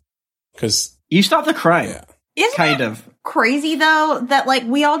reward because You stopped the crime. Yeah. Isn't Kind it of. crazy though that like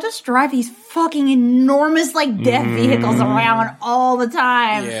we all just drive these fucking enormous like death vehicles around all the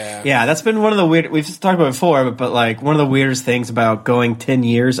time? Yeah, that's been one of the weird. We've talked about it before, but like one of the weirdest things about going 10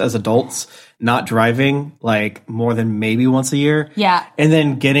 years as adults, not driving like more than maybe once a year. Yeah. And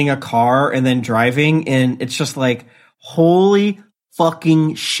then getting a car and then driving, and it's just like, holy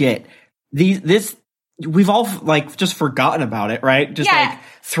fucking shit. We've all like just forgotten about it, right? Just Yeah. like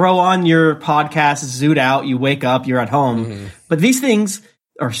throw on your podcast, zoot out, you wake up, you're at home. But these things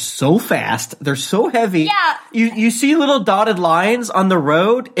are so fast, they're so heavy. Yeah. You see little dotted lines on the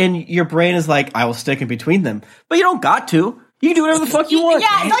road, and your brain is like, I will stick in between them. But you don't got to. You can do whatever the fuck you want.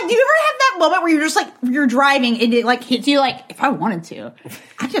 Yeah, like, do you ever have that moment where you're just like, you're driving and it like hits you like, if I wanted to,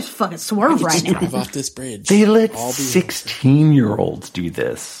 I just fucking swerve right now. drive off this bridge. They let All be- 16-year-olds do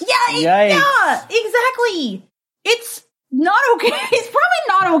this. Yeah, exactly. It's not okay. It's probably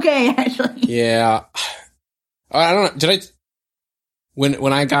not okay, actually. Yeah. I don't know. Did I?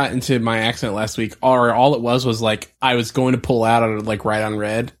 When I got into my accident last week, all it was like I was going to pull out on like right on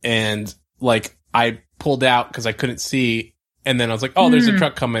red, and like I pulled out because I couldn't see, and then I was like, "Oh, there's a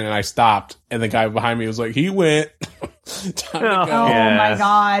truck coming," and I stopped, and the guy behind me was like, "He went." Time to go. Oh Yes. my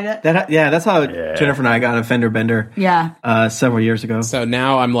god. That's how Jennifer and I got in a fender bender Yeah. several years ago. So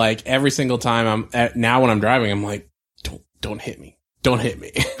now I'm like every single time now when I'm driving, I'm like, don't hit me. Don't hit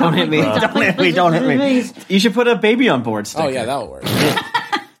me. Don't hit me. Don't hit me. Don't hit me. You should put a baby on board sticker. Oh yeah, that'll work.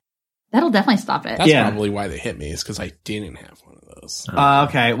 That'll definitely stop it. That's Yeah. probably why they hit me, is because I didn't have one of those.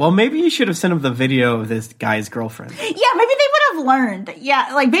 Okay. Well, maybe you should have sent him the video of this guy's girlfriend. Yeah, maybe they would have learned.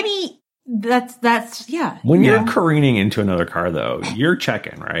 Yeah, like maybe that's yeah. When you you're know? careening into another car, though, you're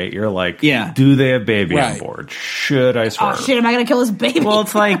checking, right? You're like, Yeah. do they have baby on Right. board? Should I Oh swerve? shit, am I gonna kill this baby? Well,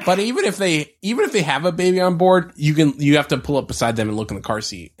 it's like, But even if they have a baby on board, you have to pull up beside them and look in the car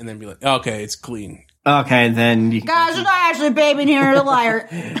seat and then be like, okay, it's clean. okay, then you guys, there's not actually a baby in here, a liar.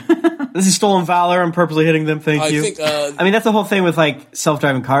 this is stolen valor. I'm purposely hitting them. Thank I you. think I mean, that's the whole thing with like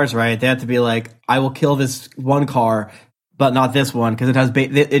self-driving cars, right? They have to be like, I will kill this one car, but not this one because it has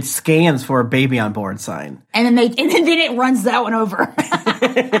it scans for a baby on board sign. And then it runs that one over.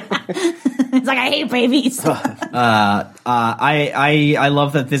 It's like, I hate babies. I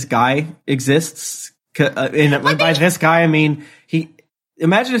love that this guy exists. And by this guy, I mean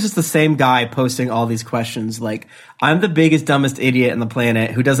imagine it's just the same guy posting all these questions like, I'm the biggest, dumbest idiot on the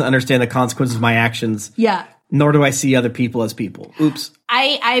planet who doesn't understand the consequences of my actions. Yeah. Nor do I see other people as people. Oops.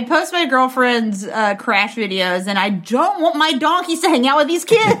 I post my girlfriend's crash videos, and I don't want my donkeys to hang out with these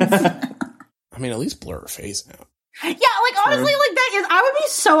kids. I mean, at least blur her face out. Yeah, like honestly, like that is. I would be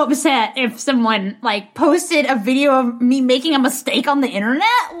so upset if someone like posted a video of me making a mistake on the internet.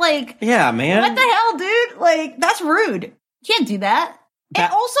 Like, Yeah, man. what the hell, dude? Like, that's rude. Can't do that.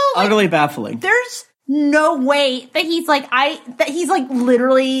 And also, like, Utterly baffling. there's no way that he's like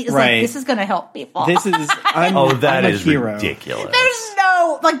literally is Right. like, this is gonna help people. This is I'm that I'm a is hero. ridiculous.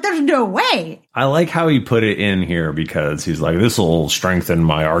 there's no way. I like how he put it in here because he's like, this will strengthen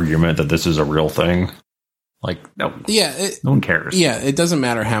my argument that this is a real thing. Like, no, Yeah, no one cares. yeah. It doesn't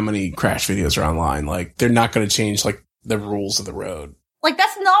matter how many crash videos are online. Like, they're not going to change like the rules of the road. Like,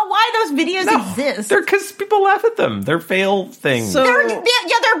 that's not why those videos exist. They're because people laugh at them. They're fail things. So They're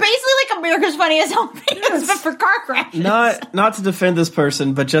basically like America's Funniest Home Videos, but for car crashes. not to defend this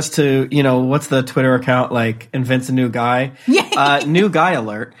person, but just to, what's the Twitter account like? Invents a new guy. Yeah. New guy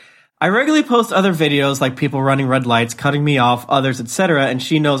alert. I regularly post other videos like people running red lights, cutting me off, others, etc., and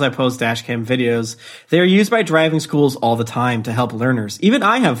she knows I post dashcam videos. They are used by driving schools all the time to help learners. Even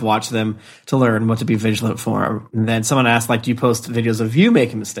I have watched them to learn what to be vigilant for. And then someone asked, like, do you post videos of you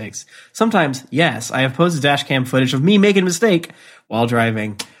making mistakes? Sometimes, yes. I have posted dashcam footage of me making a mistake while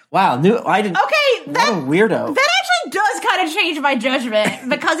driving. Wow, I didn't. Okay, what a weirdo. That actually does kind of change my judgment,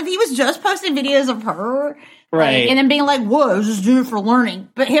 because if he was just posting videos of her, right, and then being like, "Whoa, I was just doing it for learning,"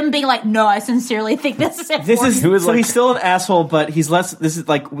 but him being like, "No, I sincerely think this is important." He's still an asshole, but he's less. This is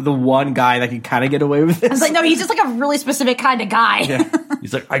like the one guy that can kind of get away with this. I was like, no, he's just like a really specific kind of guy. Yeah.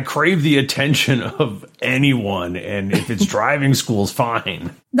 He's like, I crave the attention of anyone, and if it's driving school's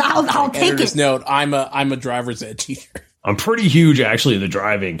fine. I'll take it. Note: I'm a driver's ed teacher. I'm pretty huge, actually, in the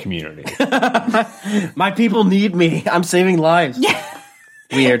driving community. My people need me. I'm saving lives. Yeah.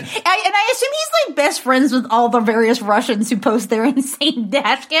 Weird. And I assume he's like best friends with all the various Russians who post their insane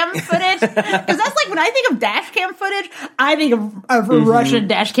dashcam footage. Because that's like, when I think of dashcam footage, I think of Russian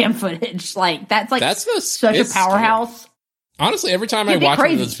dashcam footage. Like, that's such a powerhouse. Scary. Honestly, every time I watch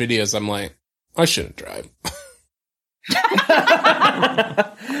one of those videos, I'm like, I shouldn't drive.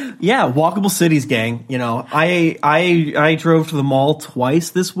 Yeah, walkable cities, gang. You know, I drove to the mall twice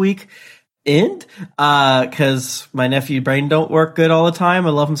this week, and because my nephew brain don't work good all the time.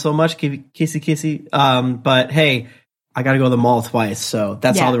 I love him so much, kissy. But hey, I got to go to the mall twice, so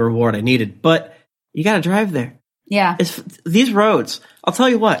that's all the reward I needed. But you got to drive there. Yeah, these roads. I'll tell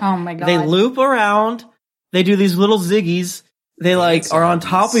you what. Oh my god, they loop around. They do these little ziggies. They are on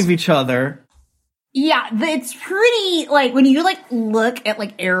top of each other. Yeah, it's pretty, like, when you, like, look at,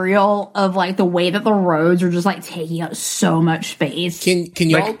 like, aerial of, like, the way that the roads are just, like, taking up so much space. Can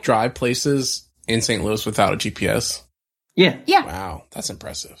y'all drive places in St. Louis without a GPS? Yeah. Wow, that's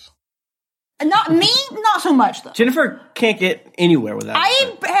impressive. Not me, not so much, though. Jennifer can't get anywhere without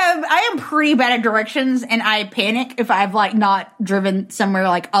it. I am pretty bad at directions, and I panic if I've, like, not driven somewhere,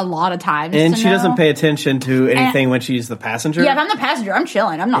 like, a lot of times. And she doesn't pay attention to anything when she's the passenger. Yeah, if I'm the passenger, I'm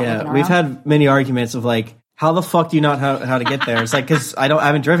chilling. I'm not looking around. We've had many arguments of, like, how the fuck do you not how to get there? It's like, because I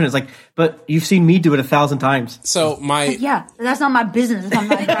haven't driven. It's like, but you've seen me do it 1,000 times. So yeah, that's not my business if I'm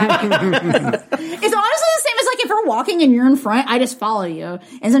not driving. It's honestly the same as, like, if you're walking and you're in front, I just follow you.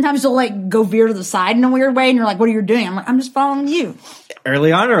 And sometimes you'll, like, go veer to the side in a weird way, and you're like, what are you doing? I'm like, I'm just following you.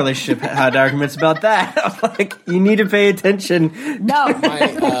 Early on in our relationship, had arguments about that. I'm like, you need to pay attention. No.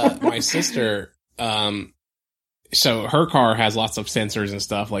 My sister, so her car has lots of sensors and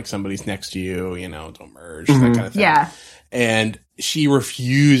stuff, like somebody's next to you, don't merge, that kind of thing. Yeah. And she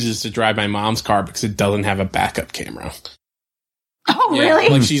refuses to drive my mom's car because it doesn't have a backup camera. Oh, really?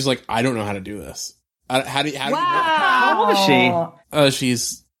 Like, she's like, I don't know how to do this. How do you know? How old is she?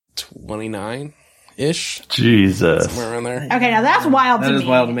 She's 29-ish. Jesus. Somewhere around there. Okay, now that's wild to me. That is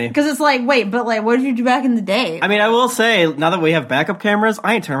wild to me. Because it's like, wait, but like, what did you do back in the day? I mean, I will say, now that we have backup cameras,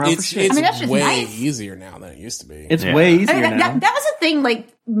 I ain't turning around for shit. It's that's just way nice. easier now than it used to be. It's way easier I mean, now. that was a thing,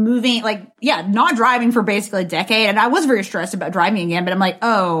 like, moving, like, not driving for basically a decade, and I was very stressed about driving again, but I'm like,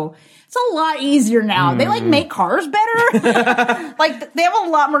 oh, it's a lot easier now. They, like, make cars better. Like, they have a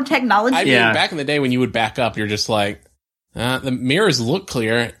lot more technology. I mean, back in the day when you would back up, you're just like, the mirrors look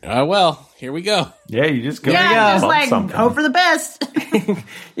clear. Well, here we go. Yeah, you just go. Just like, hope for the best.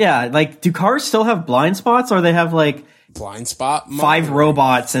 Yeah, like, do cars still have blind spots, or they have, like, blind spot mode? 5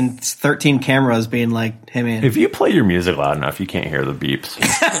 robots and 13 cameras being like, hey, man. If you play your music loud enough, you can't hear the beeps.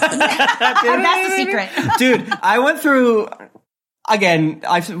 I mean, that's the secret. Dude, I went through, again,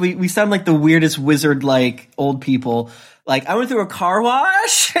 we sound like the weirdest wizard, like, old people. Like, I went through a car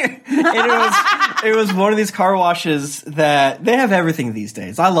wash, and it was one of these car washes that, they have everything these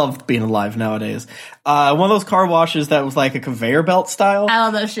days. I love being alive nowadays. One of those car washes that was like a conveyor belt style. I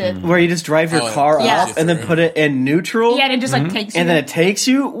love that shit. Where you just drive your car up and then put it in neutral. Yeah, and it just like takes you. And then it takes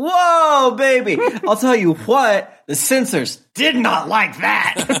you. Whoa, baby. I'll tell you what, the sensors did not like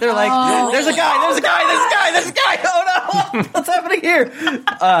that. They're like, there's a guy. Oh no, what's happening here?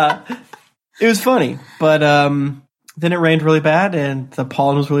 It was funny, but then it rained really bad and the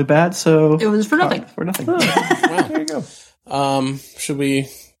pollen was really bad, so it was for nothing. Well, there you go. Should we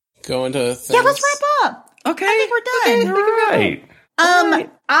go into things? Yeah, let's wrap up. Okay. I think we're done. Right.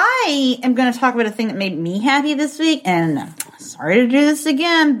 I am going to talk about a thing that made me happy this week, and sorry to do this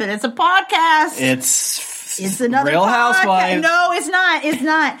again, but it's a podcast. It's another Real Housewives. No, it's not. It's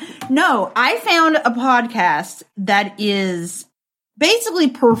not. No, I found a podcast that is basically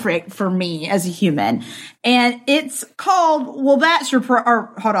perfect for me as a human, and it's called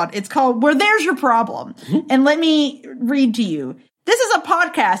It's called Where There's Your Problem. And let me read to you. This is a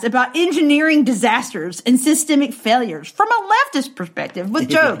podcast about engineering disasters and systemic failures from a leftist perspective with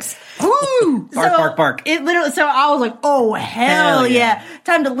jokes. Woo! Bark, bark. It literally, so I was like, oh, hell yeah.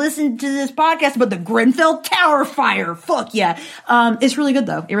 Time to listen to this podcast about the Grenfell Tower fire. Fuck yeah. It's really good,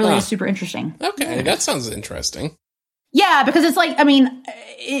 though. It really is super interesting. Okay, that sounds interesting. Yeah, because it's like, I mean,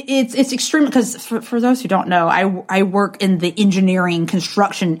 it's extreme, because for those who don't know, I work in the engineering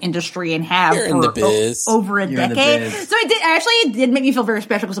construction industry and have You're in the biz. Over a decade. So it did make me feel very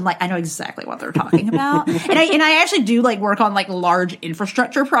special, because I'm like, I know exactly what they're talking about. and I actually do like work on like large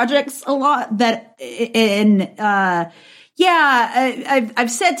infrastructure projects a lot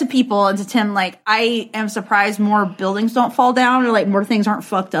I've said to people and to Tim, like, I am surprised more buildings don't fall down or like more things aren't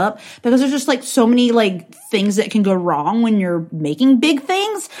fucked up, because there's just like so many like things that can go wrong when you're making big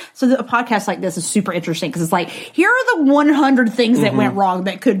things. So a podcast like this is super interesting, because it's like, here are the 100 things that went wrong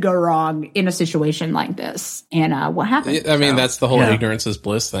that could go wrong in a situation like this. And what happened? I mean, that's the whole ignorance is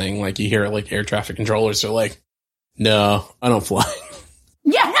bliss thing. Like, you hear like air traffic controllers are like, no, I don't fly.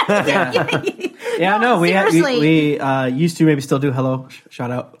 Yeah, no, we used to, maybe still do, shout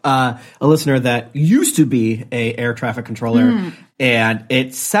out, a listener that used to be a air traffic controller, and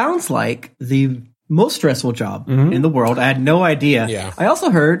it sounds like the most stressful job in the world. I had no idea. Yeah. I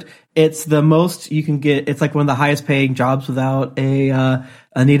also heard it's the most you can get, it's like one of the highest paying jobs without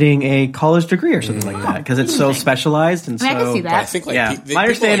needing a college degree or something like that, because it's so specialized and I can see that. I think my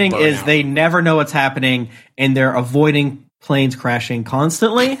understanding is they never know what's happening, and they're avoiding planes crashing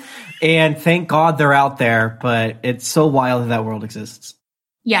constantly, and thank God they're out there, but it's so wild that world exists.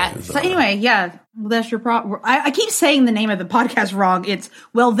 Yeah. So anyway, well, that's your problem. I keep saying the name of the podcast wrong. It's,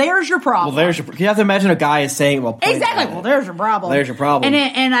 well, there's your problem. Well, you have to imagine a guy is saying, well, exactly. Well, there's your problem. There's your problem.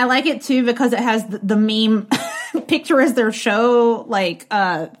 And I like it too, because it has the meme picture as their show, like,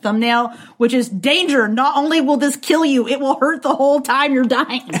 thumbnail, which is danger. Not only will this kill you, it will hurt the whole time you're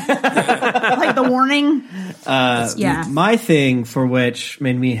dying. Like the warning. My thing for which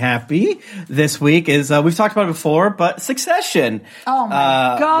made me happy this week is, we've talked about it before, but Succession. Oh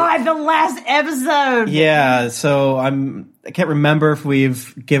my God, the last episode. Yeah. So I can't remember if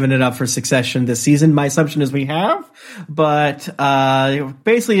we've given it up for Succession this season. My assumption is we have, but,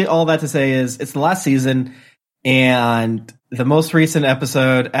 basically all that to say is it's the last season. And the most recent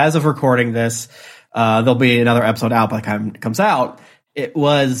episode, as of recording this, there'll be another episode out by the time it comes out. It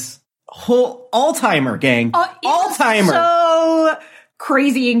was all-timer, gang. All-timer. So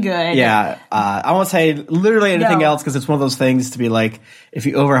crazy and good. Yeah. I won't say literally anything else, because it's one of those things to be like, if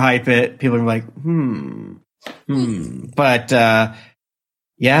you overhype it, people are like, But,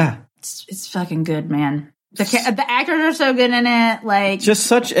 yeah. It's fucking good, man. The actors are so good in it, like, just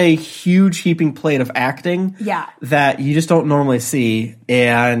such a huge heaping plate of acting, that you just don't normally see,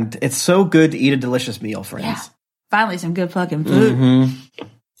 and it's so good to eat a delicious meal, friends. Yeah. Finally, some good fucking food.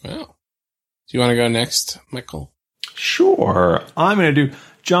 Wow. Do you want to go next, Michael? Sure. I'm going to do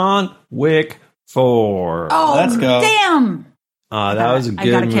John Wick 4. Oh, let's go! Damn. That was a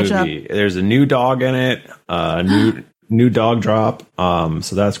good movie. There's a new dog in it. New dog drop.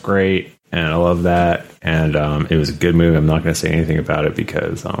 So that's great. And I love that. And it was a good movie. I'm not going to say anything about it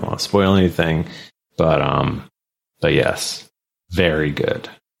because I don't want to spoil anything. But yes, very good.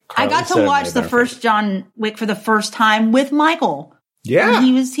 I got to watch the first John Wick for the first time with Michael. Yeah. When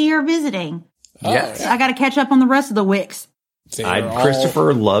he was here visiting. Yes. So I got to catch up on the rest of the Wicks.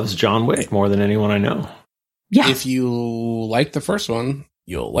 Christopher loves John Wick more than anyone I know. Yeah. If you like the first one,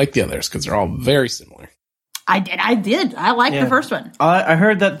 you'll like the others because they're all very similar. I did. I liked the first one. I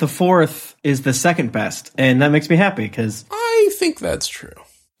heard that the fourth is the second best, and that makes me happy because I think that's true.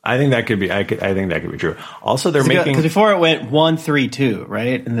 I think that could be. I think that could be true. Also, they're making because before it went 1, 3, 2,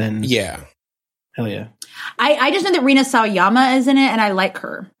 right, and then hell yeah. I just know that Rina Sawayama is in it, and I like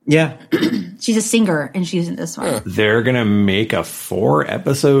her. Yeah, she's a singer, and she's in this one. They're gonna make a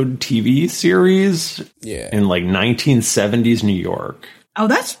 4-episode TV series. In like 1970s New York. Oh,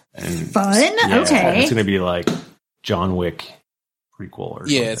 that's fun. Yeah, okay, it's gonna be like John Wick prequel or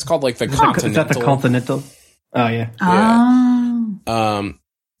something. Yeah, it's called like the Continental. Is that the Continental? Oh yeah.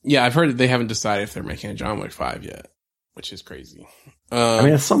 Yeah, I've heard that they haven't decided if they're making a John Wick 5 yet, which is crazy. I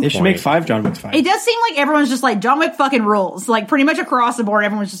mean, at some they point, should make 5 John Wick 5. It does seem like everyone's just like, John Wick fucking rules. Like, pretty much across the board,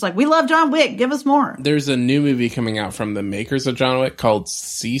 everyone's just like, we love John Wick, give us more. There's a new movie coming out from the makers of John Wick called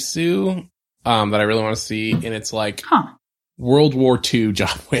Sisu, that I really want to see, and it's like World War II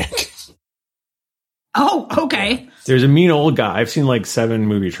John Wick. Oh, okay. There's a mean old guy. I've seen like 7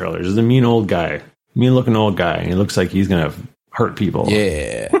 movie trailers. There's a mean looking old guy, and he looks like he's gonna hurt people.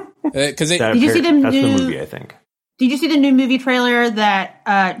 Yeah. Because did you see the movie? I think. Did you see the new movie trailer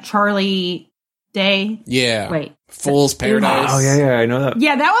that Charlie Day? Yeah. Wait. Fool's Paradise. Oh yeah, I know that.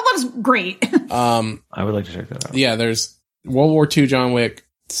 Yeah, that one looks great. I would like to check that out. Yeah, there's World War II John Wick,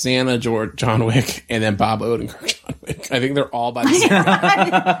 Santa John Wick, and then Bob Odenkirk John Wick. I think they're all by the same.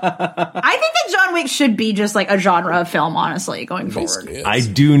 I think that John Wick should be just like a genre of film, honestly, going forward. I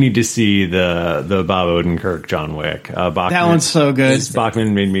do need to see the Bob Odenkirk John Wick. Bachman, that one's so good.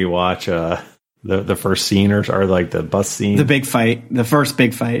 Bachman made me watch the first scene or like the bus scene, the big fight, the first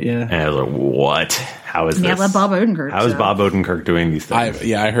big fight. Yeah, and I was like, what? How is this? Yeah, let Bob Odenkirk. How is Bob Odenkirk doing these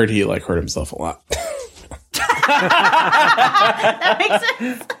things? I heard he hurt himself a lot. That makes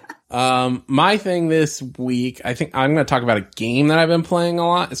sense. My thing this week, I think I'm going to talk about a game that I've been playing a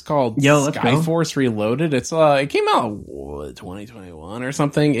lot. It's called Skyforce Reloaded. It's it came out 2021 or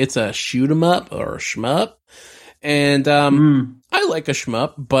something. It's a shoot 'em up or a shmup, and I like a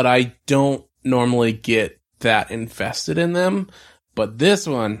shmup, but I don't normally get that invested in them. But this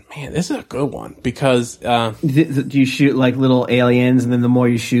one, man, this is a good one because do you shoot like little aliens, and then the more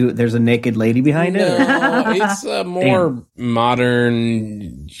you shoot, there's a naked lady behind it? It's a more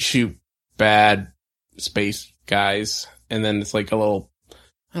modern shoot bad space guys, and then it's like a little.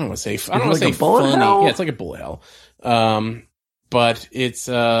 I don't want to say funny. Hell? Yeah, it's like a bullet hell. But it's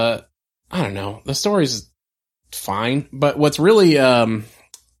I don't know. The story's fine, but what's really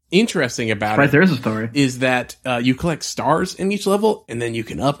interesting about it there's a story is that you collect stars in each level, and then you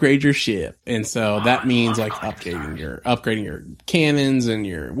can upgrade your ship, and so that means like upgrading your cannons and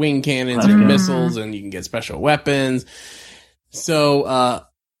your wing cannons, your missiles, and you can get special weapons. So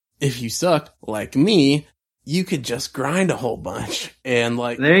if you suck like me, you could just grind a whole bunch, and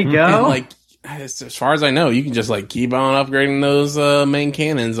like there you go. And, like as far as I know, you can just like keep on upgrading those main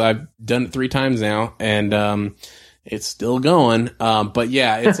cannons. I've done it 3 times now, and it's still going. But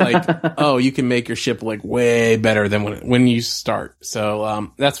yeah, it's like, oh, you can make your ship like way better than when you start.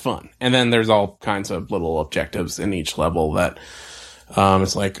 So, that's fun. And then there's all kinds of little objectives in each level that,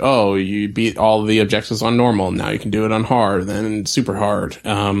 it's like, oh, you beat all the objectives on normal. Now you can do it on hard, then super hard.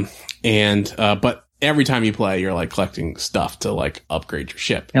 But every time you play, you're like collecting stuff to like upgrade your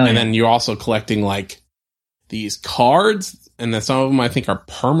ship. And then you're also collecting like these cards. And then some of them I think are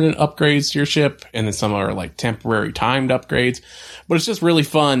permanent upgrades to your ship, and then some are like temporary timed upgrades. But it's just really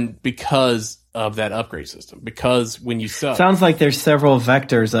fun because of that upgrade system. Because when you suck, sounds like there's several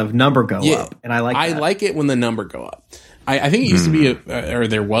vectors of number go up, and I like it when the number go up. I think it used to be or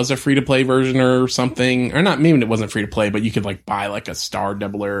there was a free to play version or something, or not. Maybe it wasn't free to play, but you could like buy like a star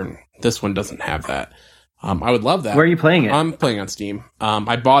doubler, and this one doesn't have that. I would love that. Where are you playing it? I'm playing on Steam.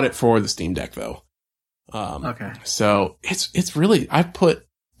 I bought it for the Steam Deck though. Okay. So it's really, I put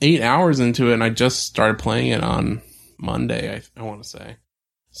 8 hours into it, and I just started playing it on Monday, I want to say.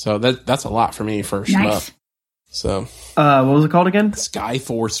 So that's a lot for me for shmup. So, what was it called again?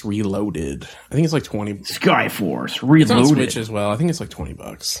 Skyforce Reloaded. I think it's like 20. Skyforce Reloaded. It's on Switch as well. I think it's like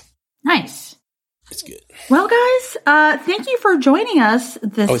 $20. Nice. It's good. Well, guys, thank you for joining us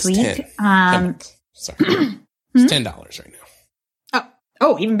this week. 10. Sorry. It's $10 right now.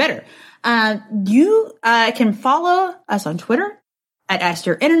 Oh, even better. You can follow us on Twitter at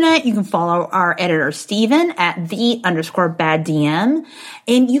AskYourInternet. You can follow our editor, Steven, at _BadDM.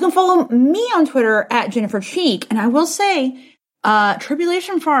 And you can follow me on Twitter at Jennifer Cheek. And I will say,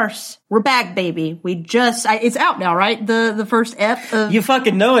 Tribulation Farce, we're back, baby. It's out now, right? The first ep of... You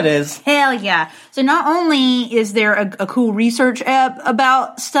fucking know it is. Hell yeah. So not only is there a cool research ep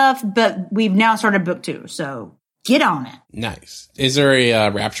about stuff, but we've now started book 2. So get on it. Nice. Is there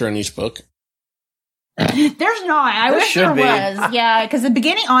a rapture in each book? There's not. I wish there was. Yeah, because the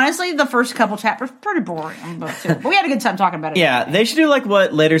beginning, honestly, the first couple chapters pretty boring on book 2. But we had a good time talking about it. Yeah, they should do like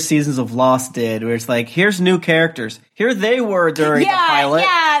what later seasons of Lost did, where it's like, here's new characters. Here they were during the pilot.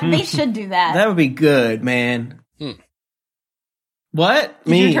 Yeah, they should do that. That would be good, man. What?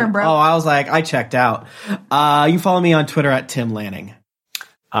 It's your turn, bro. Oh, I was like, I checked out. You follow me on Twitter at Tim Lanning.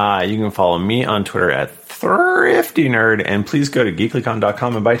 You can follow me on Twitter at ThriftyNerd, and please go to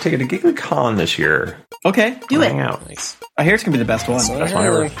GeeklyCon.com and buy a ticket to GeeklyCon this year. Okay, do it. Hang out. Nice. I hear it's gonna be the best one. So that's my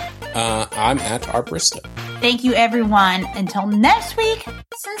word. I'm at Arbristo. Thank you, everyone. Until next week,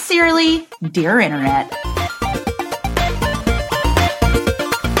 sincerely, dear Internet.